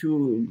adapt. If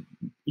you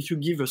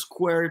give a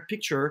square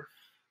picture,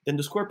 then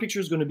the square picture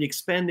is going to be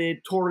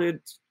expanded,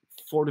 torted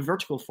for the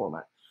vertical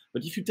format.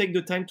 But if you take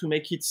the time to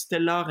make it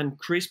stellar and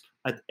crisp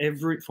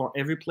for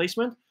every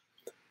placement,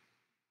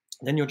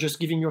 then you're just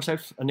giving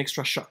yourself an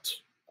extra shot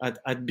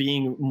at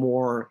being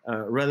more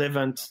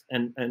relevant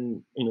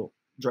and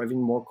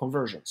driving more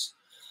conversions.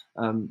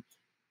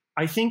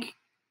 I think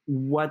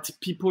what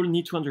people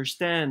need to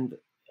understand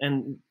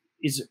and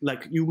is,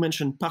 like you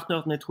mentioned,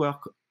 partner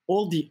network,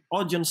 all the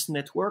audience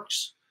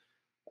networks,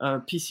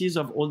 pieces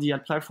of all the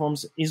ad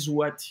platforms is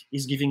what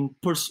is giving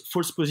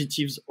false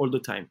positives all the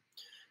time.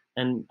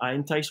 And I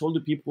entice all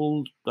the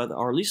people that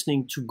are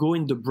listening to go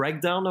in the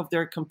breakdown of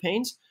their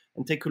campaigns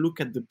and take a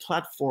look at the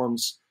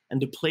platforms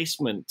and the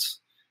placement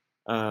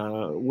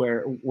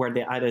where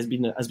the ad has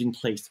been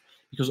placed.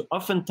 Because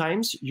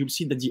oftentimes you'll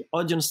see that the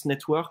audience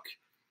network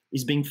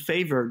is being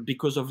favored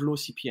because of low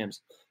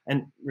CPMs.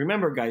 And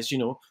remember, guys,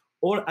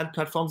 all ad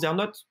platforms,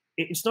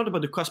 it's not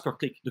about the cost per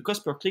click. The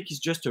cost per click is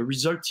just a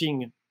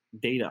resulting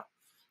data,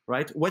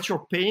 right? What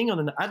you're paying on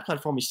an ad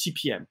platform is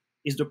CPM,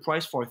 is the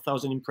price for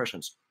 1,000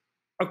 impressions.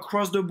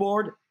 Across the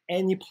board,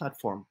 any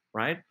platform,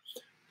 right?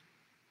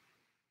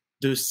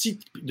 The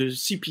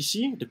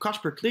CPC, the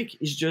cost per click,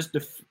 is just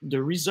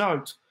the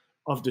result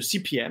of the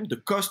CPM, the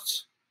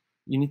costs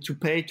you need to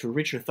pay to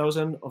reach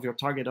 1,000 of your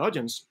target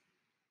audience,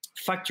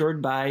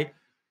 factored by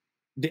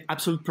the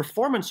absolute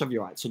performance of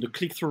your ad, so the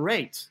click-through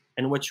rate.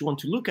 And what you want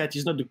to look at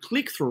is not the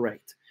click-through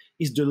rate,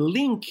 is the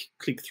link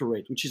click-through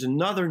rate, which is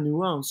another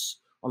nuance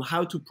on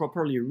how to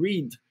properly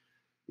read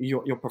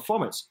your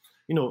performance.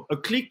 A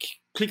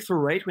click-through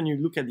rate, when you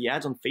look at the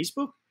ads on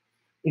Facebook,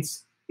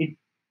 it's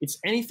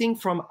anything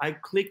from I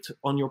clicked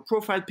on your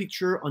profile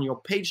picture, on your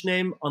page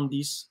name, on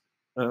this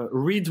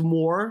read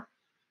more.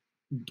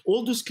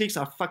 All those clicks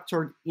are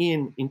factored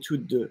into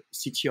the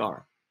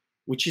CTR,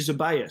 which is a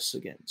bias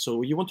again.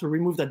 So you want to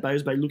remove that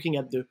bias by looking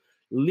at the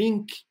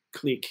link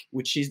click,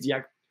 which is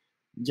the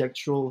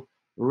actual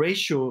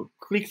ratio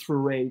click-through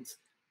rate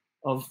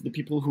of the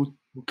people who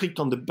clicked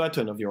on the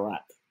button of your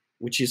ad,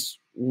 which is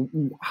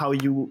how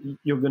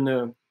you're going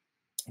to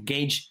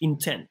gauge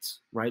intent,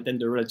 right? And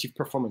the relative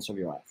performance of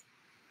your ad.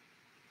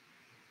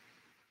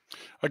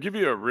 I'll give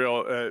you a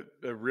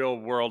real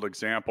world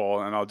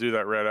example, and I'll do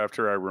that right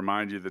after I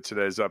remind you that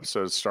today's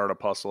episode of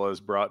Startup Hustle is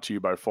brought to you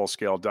by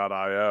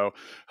Fullscale.io,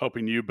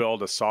 helping you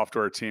build a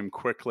software team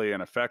quickly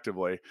and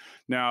effectively.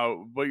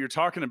 Now, what you're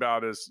talking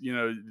about is,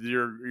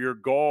 your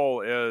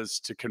goal is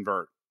to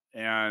convert,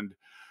 and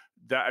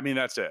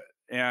that's it.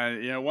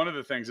 And one of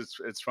the things,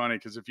 it's funny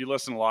because if you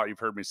listen a lot, you've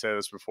heard me say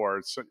this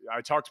before.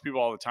 I talk to people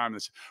all the time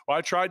that say, "Well,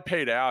 I tried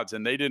paid ads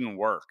and they didn't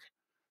work."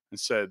 And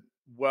said,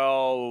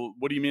 "Well,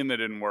 what do you mean they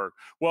didn't work?"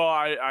 "Well,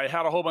 I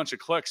had a whole bunch of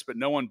clicks, but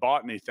no one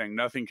bought anything.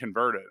 Nothing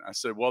converted." I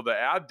said, "Well, the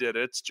ad did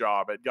its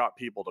job. It got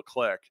people to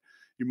click.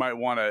 You might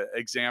want to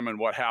examine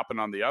what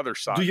happened on the other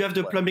side." Do you have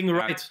the plumbing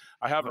right?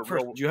 I have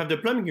Do you have the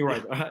plumbing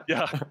right?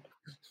 Yeah.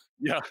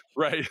 Yeah,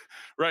 right,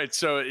 right.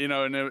 So,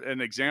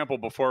 an example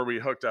before we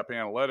hooked up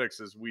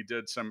analytics is we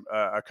did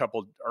a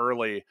couple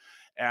early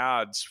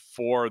ads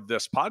for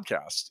this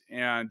podcast,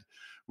 and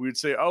we'd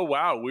say, "Oh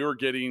wow, we were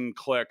getting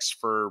clicks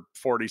for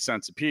 40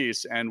 cents a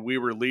piece," and we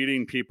were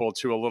leading people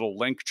to a little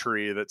link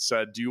tree that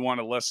said, "Do you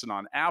want to listen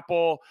on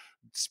Apple,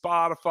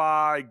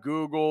 Spotify,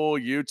 Google,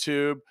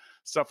 YouTube?"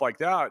 Stuff like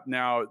that.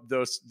 Now,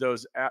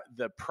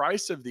 the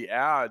price of the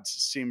ads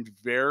seemed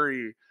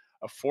very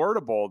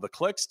affordable, the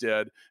clicks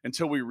did,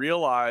 until we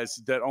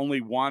realized that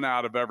only 1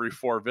 out of every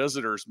 4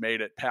 visitors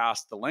made it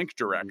past the link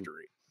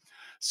directory.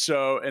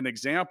 So an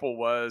example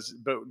was,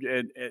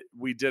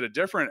 we did a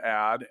different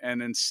ad,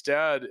 and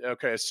instead,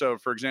 okay, so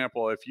for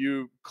example, if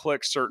you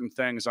click certain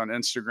things on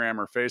Instagram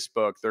or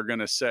Facebook, they're going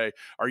to say,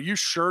 "Are you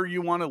sure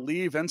you want to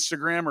leave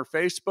Instagram or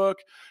Facebook?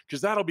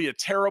 Because that'll be a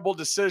terrible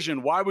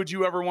decision. Why would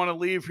you ever want to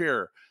leave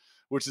here?"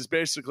 Which is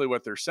basically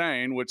what they're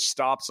saying, which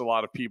stops a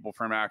lot of people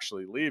from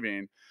actually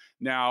leaving.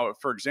 Now,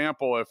 for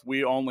example, if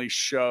we only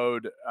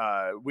showed,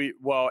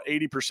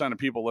 80% of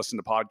people listen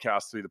to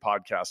podcasts through the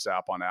podcast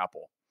app on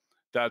Apple.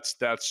 That's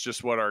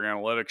just what our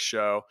analytics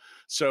show.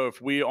 So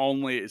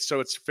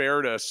it's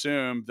fair to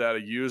assume that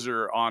a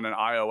user on an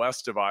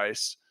iOS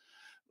device,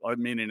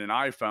 meaning an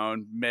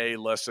iPhone, may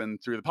listen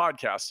through the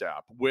podcast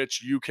app,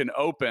 which you can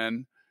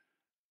open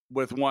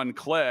with one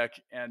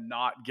click and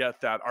not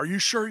get that "Are you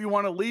sure you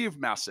want to leave?"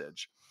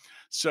 message.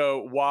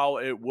 So while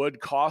it would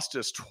cost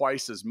us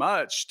twice as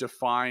much to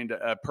find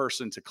a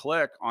person to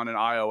click on an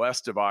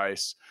iOS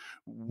device,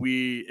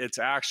 it's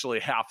actually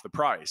half the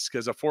price,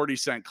 because a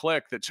 40-cent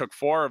click that took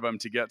 4 of them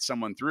to get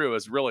someone through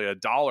is really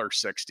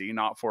 $1.60,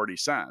 not 40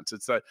 cents.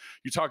 It's that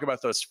you talk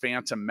about those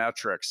phantom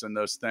metrics and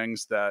those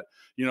things that,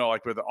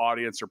 like with the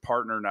audience or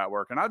partner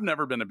network. And I've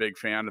never been a big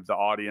fan of the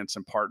audience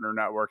and partner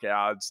network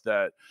ads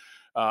that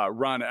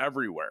run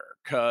everywhere,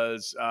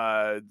 because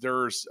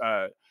there's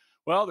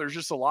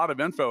just a lot of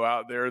info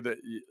out there that,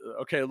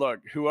 okay, look,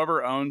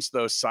 whoever owns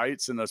those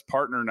sites and those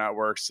partner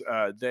networks,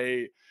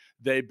 they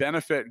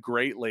benefit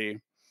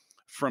greatly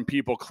from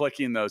people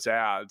clicking those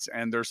ads.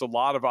 And there's a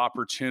lot of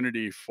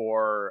opportunity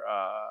for,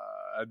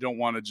 I don't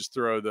want to just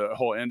throw the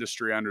whole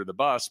industry under the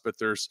bus, but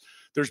there's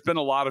been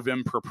a lot of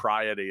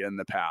impropriety in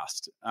the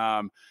past.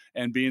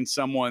 And being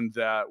someone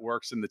that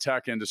works in the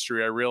tech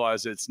industry, I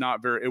realize it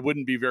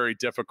wouldn't be very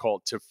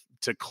difficult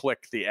to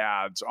click the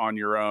ads on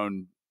your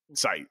own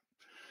site.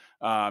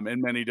 In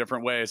many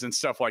different ways and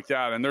stuff like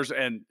that. And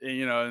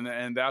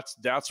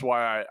that's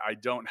why I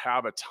don't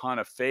have a ton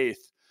of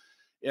faith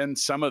in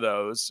some of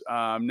those.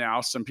 Now,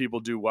 some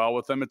people do well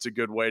with them. It's a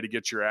good way to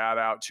get your ad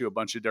out to a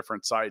bunch of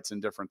different sites and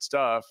different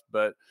stuff,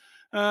 but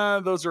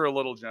those are a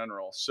little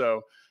general.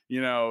 So,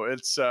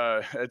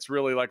 it's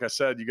really, like I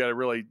said, you got to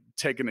really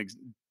take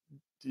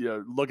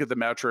look at the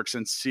metrics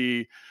and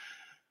see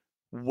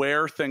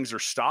where things are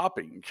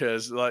stopping,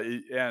 because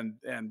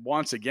and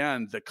once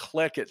again, the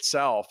click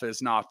itself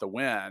is not the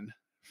win.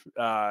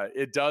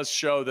 It does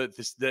show that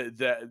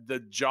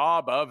the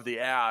job of the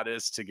ad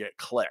is to get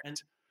clicked.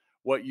 And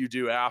what you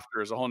do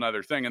after is a whole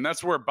nother thing. And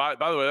that's where, by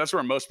the way, that's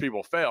where most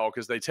people fail,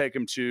 because they take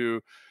them to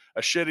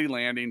a shitty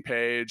landing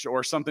page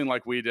or something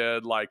like we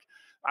did. Like,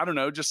 I don't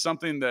know, just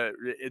something that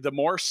the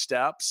more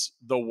steps,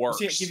 the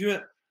worse.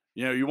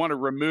 You want to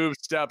remove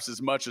steps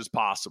as much as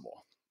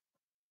possible.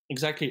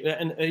 Exactly,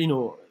 and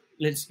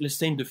let's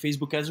say in the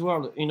Facebook as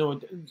well.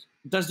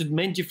 That's the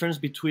main difference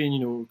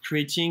between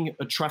creating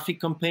a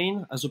traffic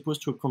campaign as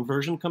opposed to a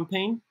conversion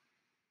campaign.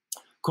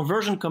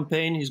 Conversion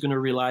campaign is going to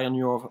rely on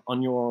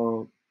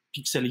your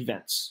pixel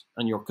events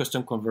and your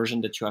custom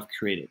conversion that you have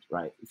created,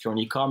 right? If you're on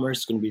e-commerce,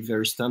 it's going to be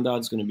very standard.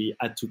 It's going to be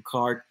add to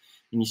cart,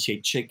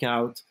 initiate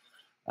checkout,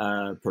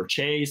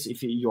 purchase.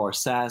 If you are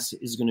SaaS,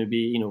 it's going to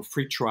be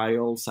free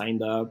trial,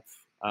 signed up,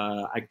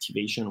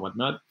 activation,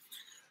 whatnot.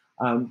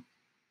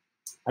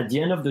 At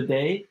the end of the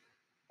day,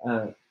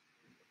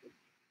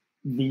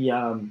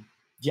 the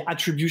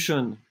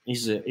attribution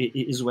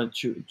is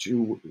what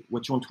you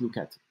want to look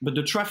at. But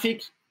the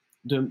traffic,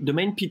 the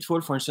main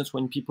pitfall, for instance,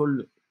 when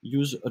people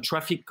use a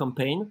traffic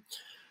campaign,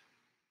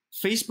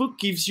 Facebook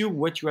gives you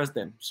what you ask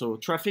them. So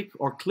traffic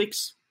or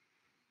clicks,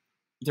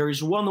 there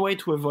is one way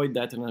to avoid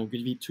that, and I'll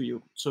give it to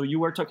you. So you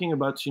were talking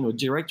about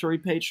directory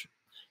page.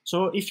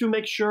 So if you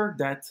make sure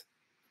that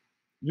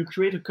you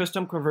create a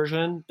custom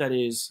conversion that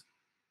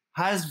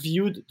has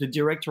viewed the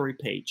directory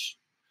page,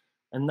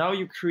 and now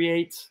you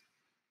create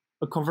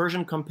a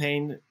conversion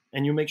campaign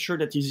and you make sure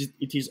that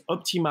it is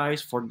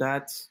optimized for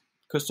that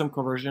custom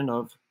conversion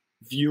of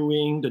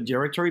viewing the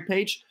directory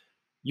page,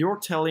 you're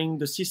telling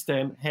the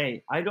system,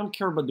 hey, I don't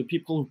care about the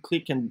people who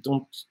click and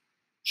don't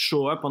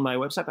show up on my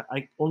website.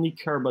 I only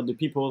care about the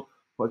people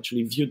who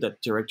actually view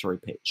that directory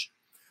page.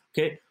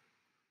 Okay,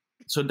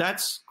 so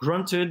that's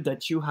granted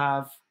that you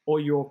have all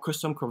your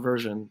custom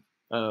conversion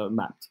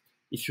mapped.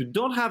 If you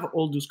don't have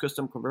all those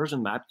custom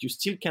conversion mapped, you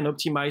still can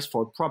optimize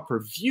for a proper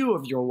view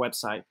of your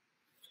website.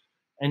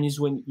 And is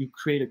when you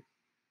create a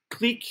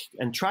click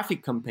and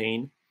traffic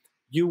campaign,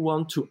 you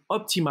want to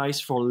optimize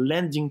for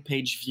landing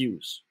page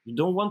views. You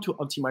don't want to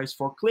optimize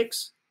for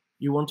clicks.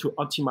 you want to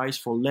optimize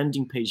for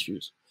landing page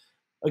views.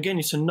 Again,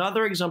 it's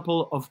another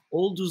example of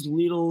all those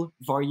little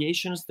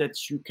variations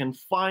that you can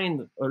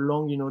find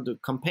along, the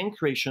campaign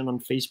creation on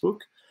Facebook,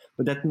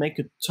 but that make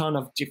a ton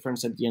of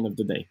difference at the end of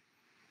the day.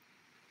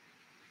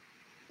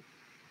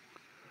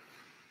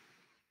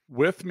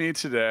 With me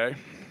today,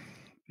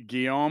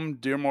 Guillaume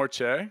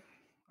Demortier.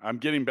 I'm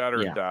getting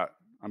better at that.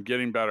 I'm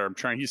getting better. I'm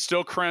trying. He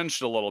still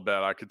cringed a little bit.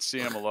 I could see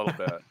him a little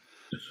bit,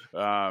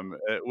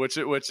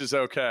 which is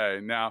okay.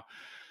 Now,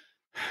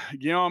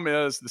 Guillaume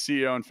is the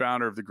CEO and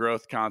founder of the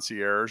Growth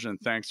Concierge, and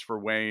thanks for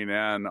weighing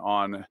in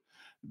on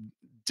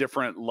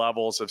different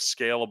levels of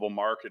scalable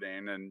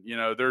marketing. And,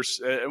 there's,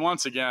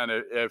 once again,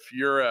 if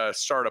you're a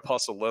Startup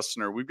Hustle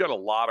listener, we've got a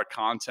lot of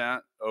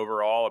content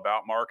overall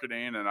about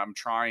marketing, and I'm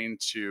trying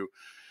to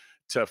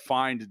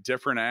find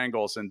different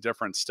angles and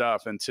different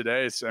stuff. And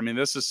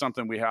this is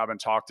something we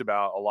haven't talked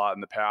about a lot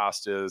in the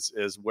past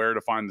is where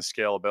to find the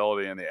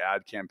scalability in the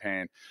ad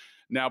campaign.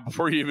 Now,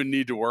 before you even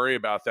need to worry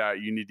about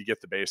that, you need to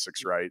get the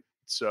basics right.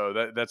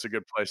 So that's a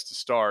good place to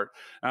start.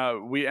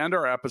 We end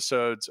our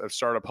episodes of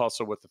Startup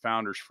Hustle with the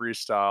Founders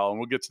Freestyle, and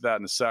we'll get to that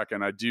in a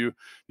second. I do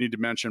need to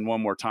mention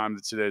one more time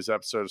that today's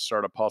episode of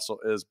Startup Hustle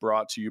is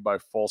brought to you by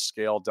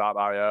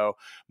Fullscale.io.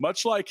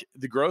 Much like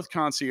the Growth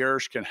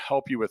Concierge can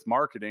help you with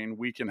marketing,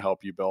 we can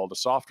help you build a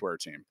software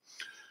team.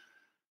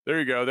 There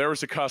you go. That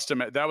was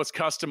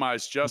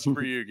customized just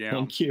for you,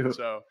 Guillaume. Thank you.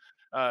 So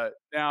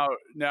now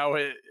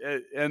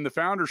in the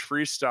Founders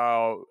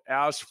Freestyle,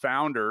 as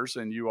founders,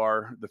 and you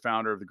are the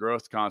founder of the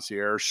Growth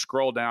Concierge,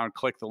 scroll down,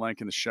 click the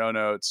link in the show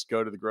notes,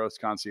 go to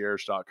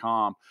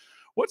thegrowthconcierge.com.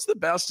 What's the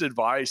best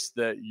advice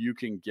that you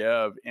can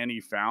give any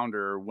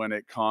founder when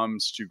it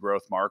comes to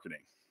growth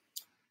marketing?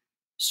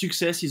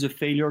 Success is a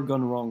failure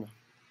gone wrong.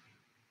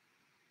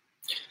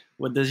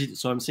 What does it?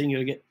 So I'm saying it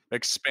again.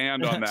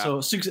 Expand on that.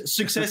 So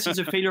success is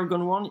a failure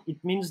gone wrong.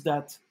 It means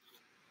that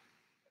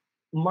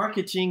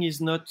marketing is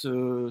not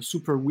a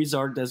super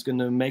wizard that's going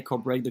to make or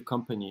break the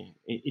company.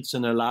 It's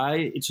an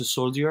ally, it's a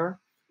soldier.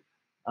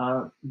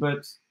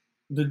 But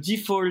the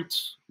default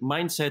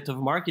mindset of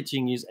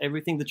marketing is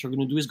everything that you're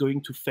going to do is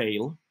going to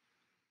fail.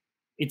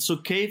 It's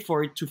okay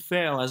for it to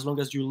fail as long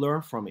as you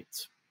learn from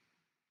it.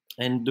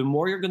 And the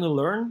more you're going to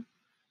learn,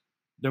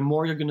 the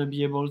more you're going to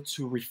be able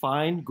to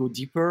refine, go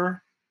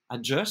deeper,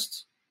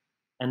 adjust.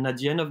 And at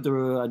the end of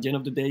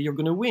the day, you're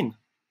going to win.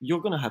 You're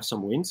going to have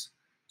some wins.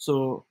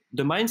 So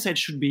the mindset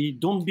should be,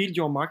 don't build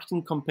your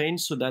marketing campaign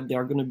so that they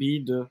are going to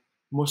be the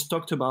most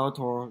talked about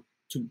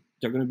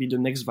they're going to be the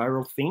next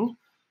viral thing.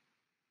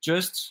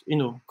 Just,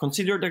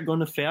 consider they're going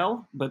to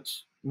fail, but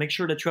make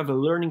sure that you have a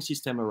learning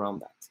system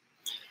around that.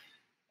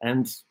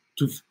 And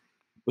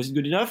was it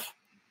good enough?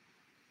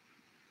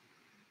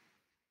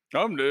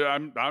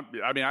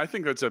 I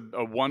think that's a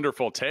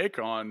wonderful take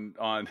on.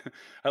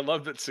 I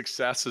love that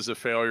success is a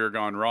failure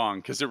gone wrong,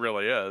 because it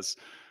really is.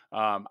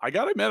 I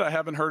got to admit, I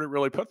haven't heard it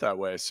really put that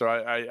way. So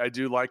I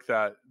do like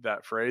that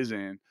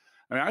phrasing.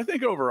 I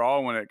think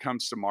overall, when it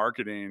comes to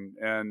marketing,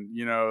 and,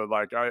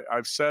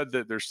 I've said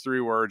that there's 3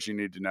 words you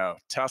need to know: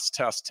 test,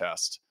 test,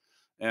 test.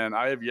 And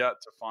I have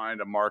yet to find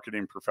a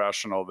marketing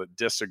professional that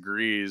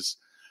disagrees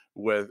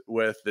with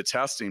the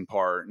testing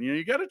part.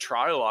 You got to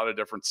try a lot of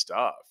different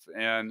stuff.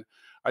 And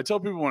I tell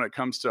people, when it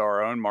comes to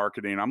our own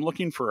marketing, I'm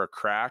looking for a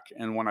crack.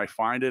 And when I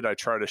find it, I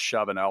try to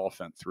shove an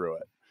elephant through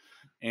it.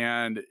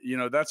 And,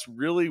 that's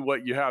really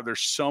what you have.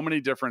 There's so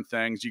many different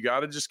things. You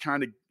got to just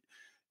kind of,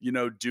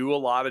 do a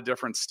lot of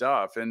different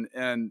stuff. And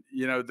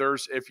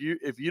there's, if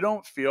you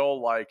don't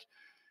feel like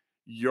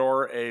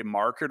you're a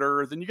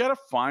marketer, then you got to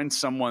find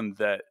someone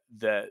that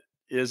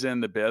is in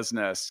the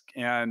business.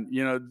 And,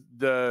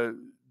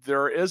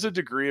 there is a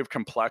degree of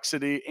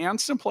complexity and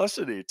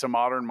simplicity to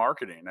modern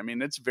marketing.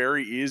 It's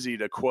very easy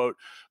to, quote,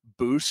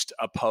 boost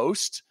a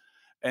post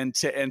and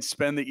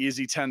spend the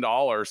easy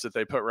 $10 that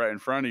they put right in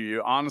front of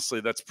you.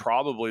 Honestly, that's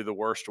probably the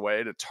worst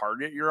way to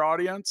target your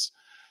audience,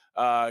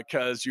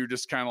 because you're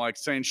just kind of like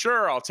saying,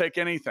 sure, I'll take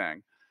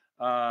anything.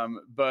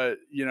 But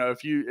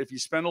if you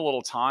spend a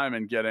little time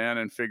and get in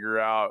and figure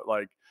out,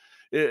 like,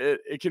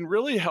 it can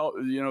really help.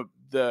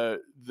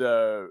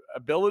 The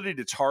ability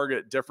to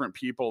target different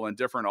people and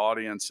different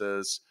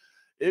audiences,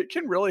 it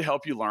can really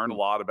help you learn a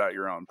lot about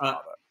your own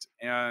product.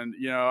 And,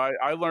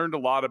 I learned a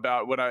lot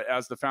about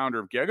as the founder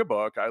of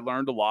Gigabook, I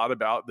learned a lot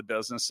about the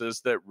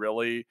businesses that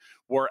really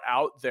were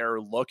out there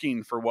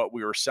looking for what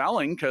we were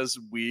selling, because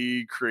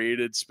we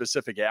created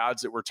specific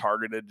ads that were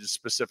targeted to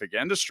specific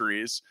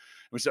industries.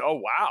 We said,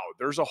 oh, wow,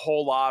 there's a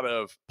whole lot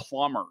of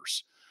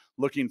plumbers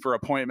looking for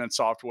appointment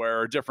software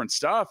or different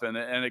stuff. And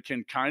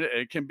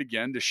it can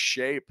begin to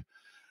shape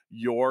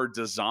your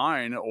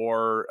design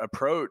or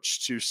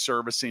approach to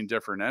servicing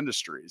different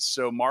industries.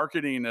 So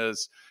marketing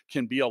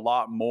can be a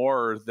lot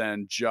more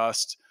than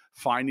just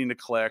finding a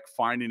click,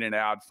 finding an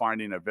ad,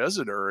 finding a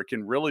visitor. It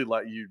can really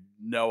let you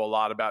know a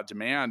lot about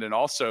demand, and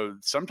also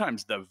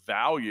sometimes the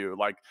value.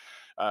 Like,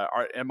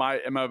 am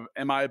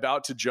I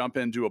about to jump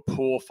into a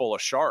pool full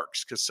of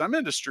sharks? Because some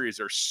industries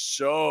are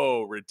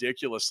so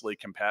ridiculously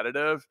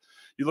competitive.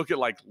 you look at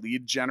like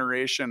lead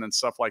generation and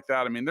stuff like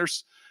that. I mean,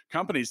 there's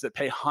companies that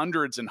pay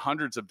hundreds and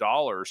hundreds of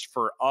dollars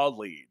for a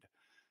lead.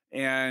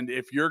 And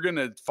if you're going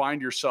to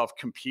find yourself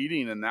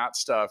competing in that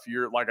stuff,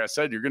 you're, like I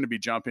said, you're going to be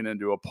jumping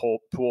into a pool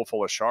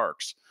full of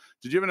sharks.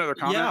 Did you have another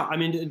comment? Yeah, I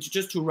mean,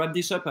 just to wrap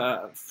this up,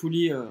 I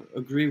fully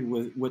agree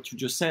with what you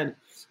just said.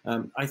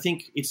 I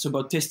think it's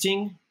about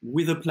testing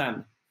with a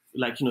plan,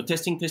 like,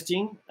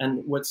 testing.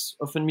 And what's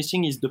often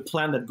missing is the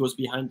plan that goes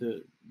behind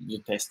the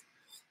test.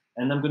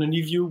 And I'm going to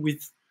leave you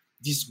with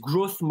this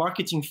growth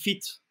marketing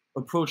fit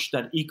approach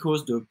that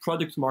echoes the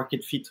product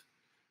market fit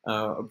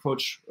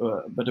approach,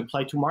 but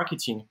applied to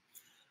marketing.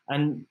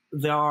 And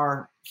there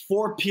are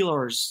 4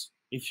 pillars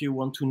if you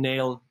want to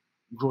nail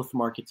growth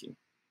marketing.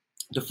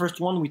 The first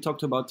one we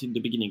talked about in the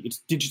beginning, it's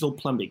digital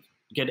plumbing.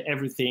 Get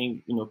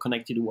everything,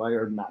 connected,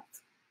 wired,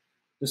 mapped.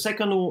 The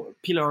second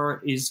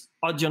pillar is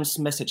audience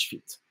message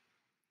fit.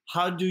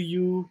 How do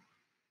you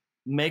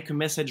make a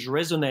message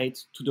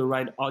resonate to the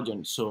right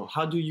audience? So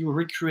how do you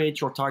recreate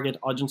your target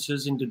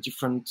audiences in the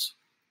different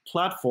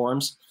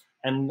platforms?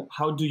 And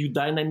how do you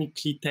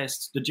dynamically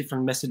test the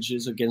different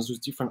messages against those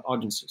different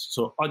audiences?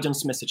 So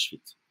audience message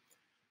fit.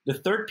 The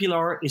third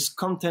pillar is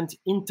content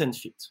intent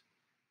fit.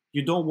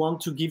 You don't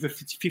want to give a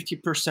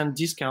 50%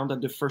 discount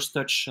at the first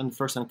touch and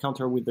first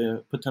encounter with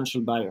a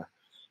potential buyer.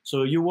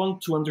 So you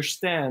want to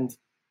understand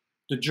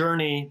the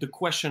journey, the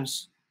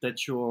questions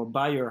that your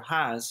buyer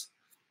has,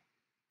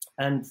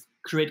 and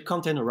create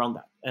content around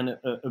that. And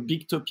a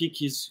big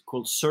topic is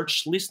called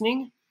search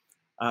listening.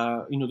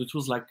 The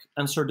tools like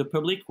Answer the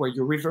Public, where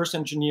you reverse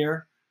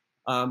engineer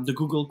the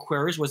Google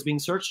queries was being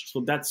searched.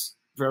 So that's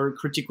very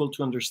critical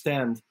to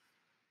understand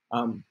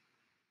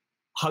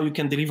how you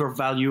can deliver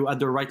value at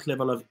the right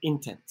level of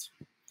intent.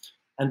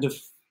 And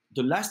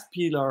the last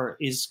pillar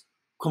is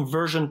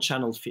conversion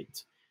channel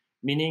fit,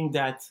 meaning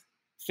that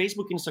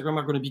Facebook, Instagram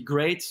are going to be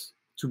great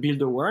to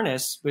build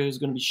awareness, but it's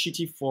going to be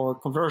shitty for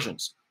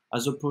conversions,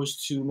 as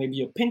opposed to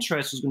maybe a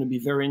Pinterest is going to be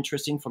very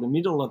interesting for the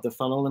middle of the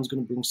funnel and is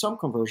going to bring some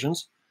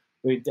conversions,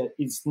 but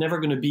it's never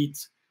going to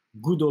beat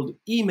good old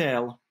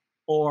email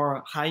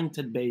or high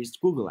intent based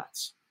Google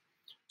ads.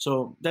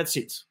 So that's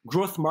it.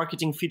 Growth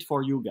marketing fit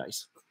for you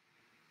guys.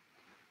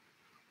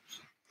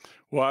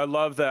 Well, I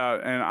love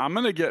that. And I'm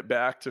going to get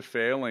back to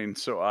failing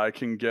so I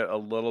can get a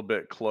little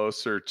bit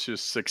closer to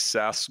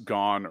success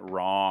gone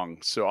wrong.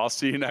 So I'll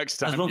see you next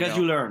time. As long as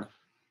you learn,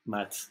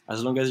 Matt.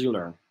 As long as you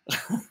learn.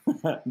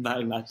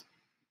 Bye, Matt.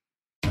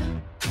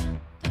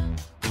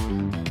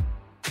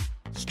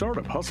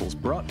 Startup Hustles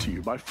brought to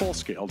you by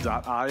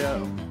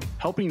Fullscale.io,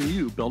 helping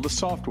you build a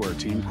software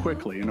team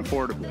quickly and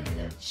affordably.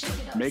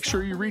 Make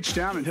sure you reach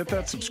down and hit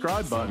that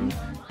subscribe button,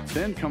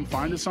 then come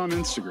find us on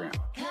Instagram.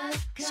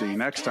 See you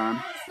next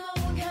time.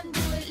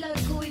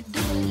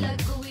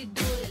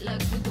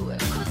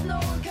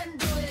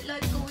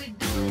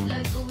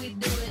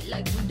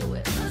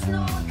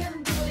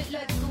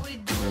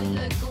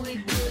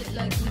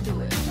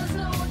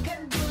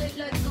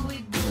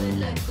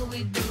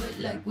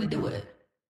 We do it.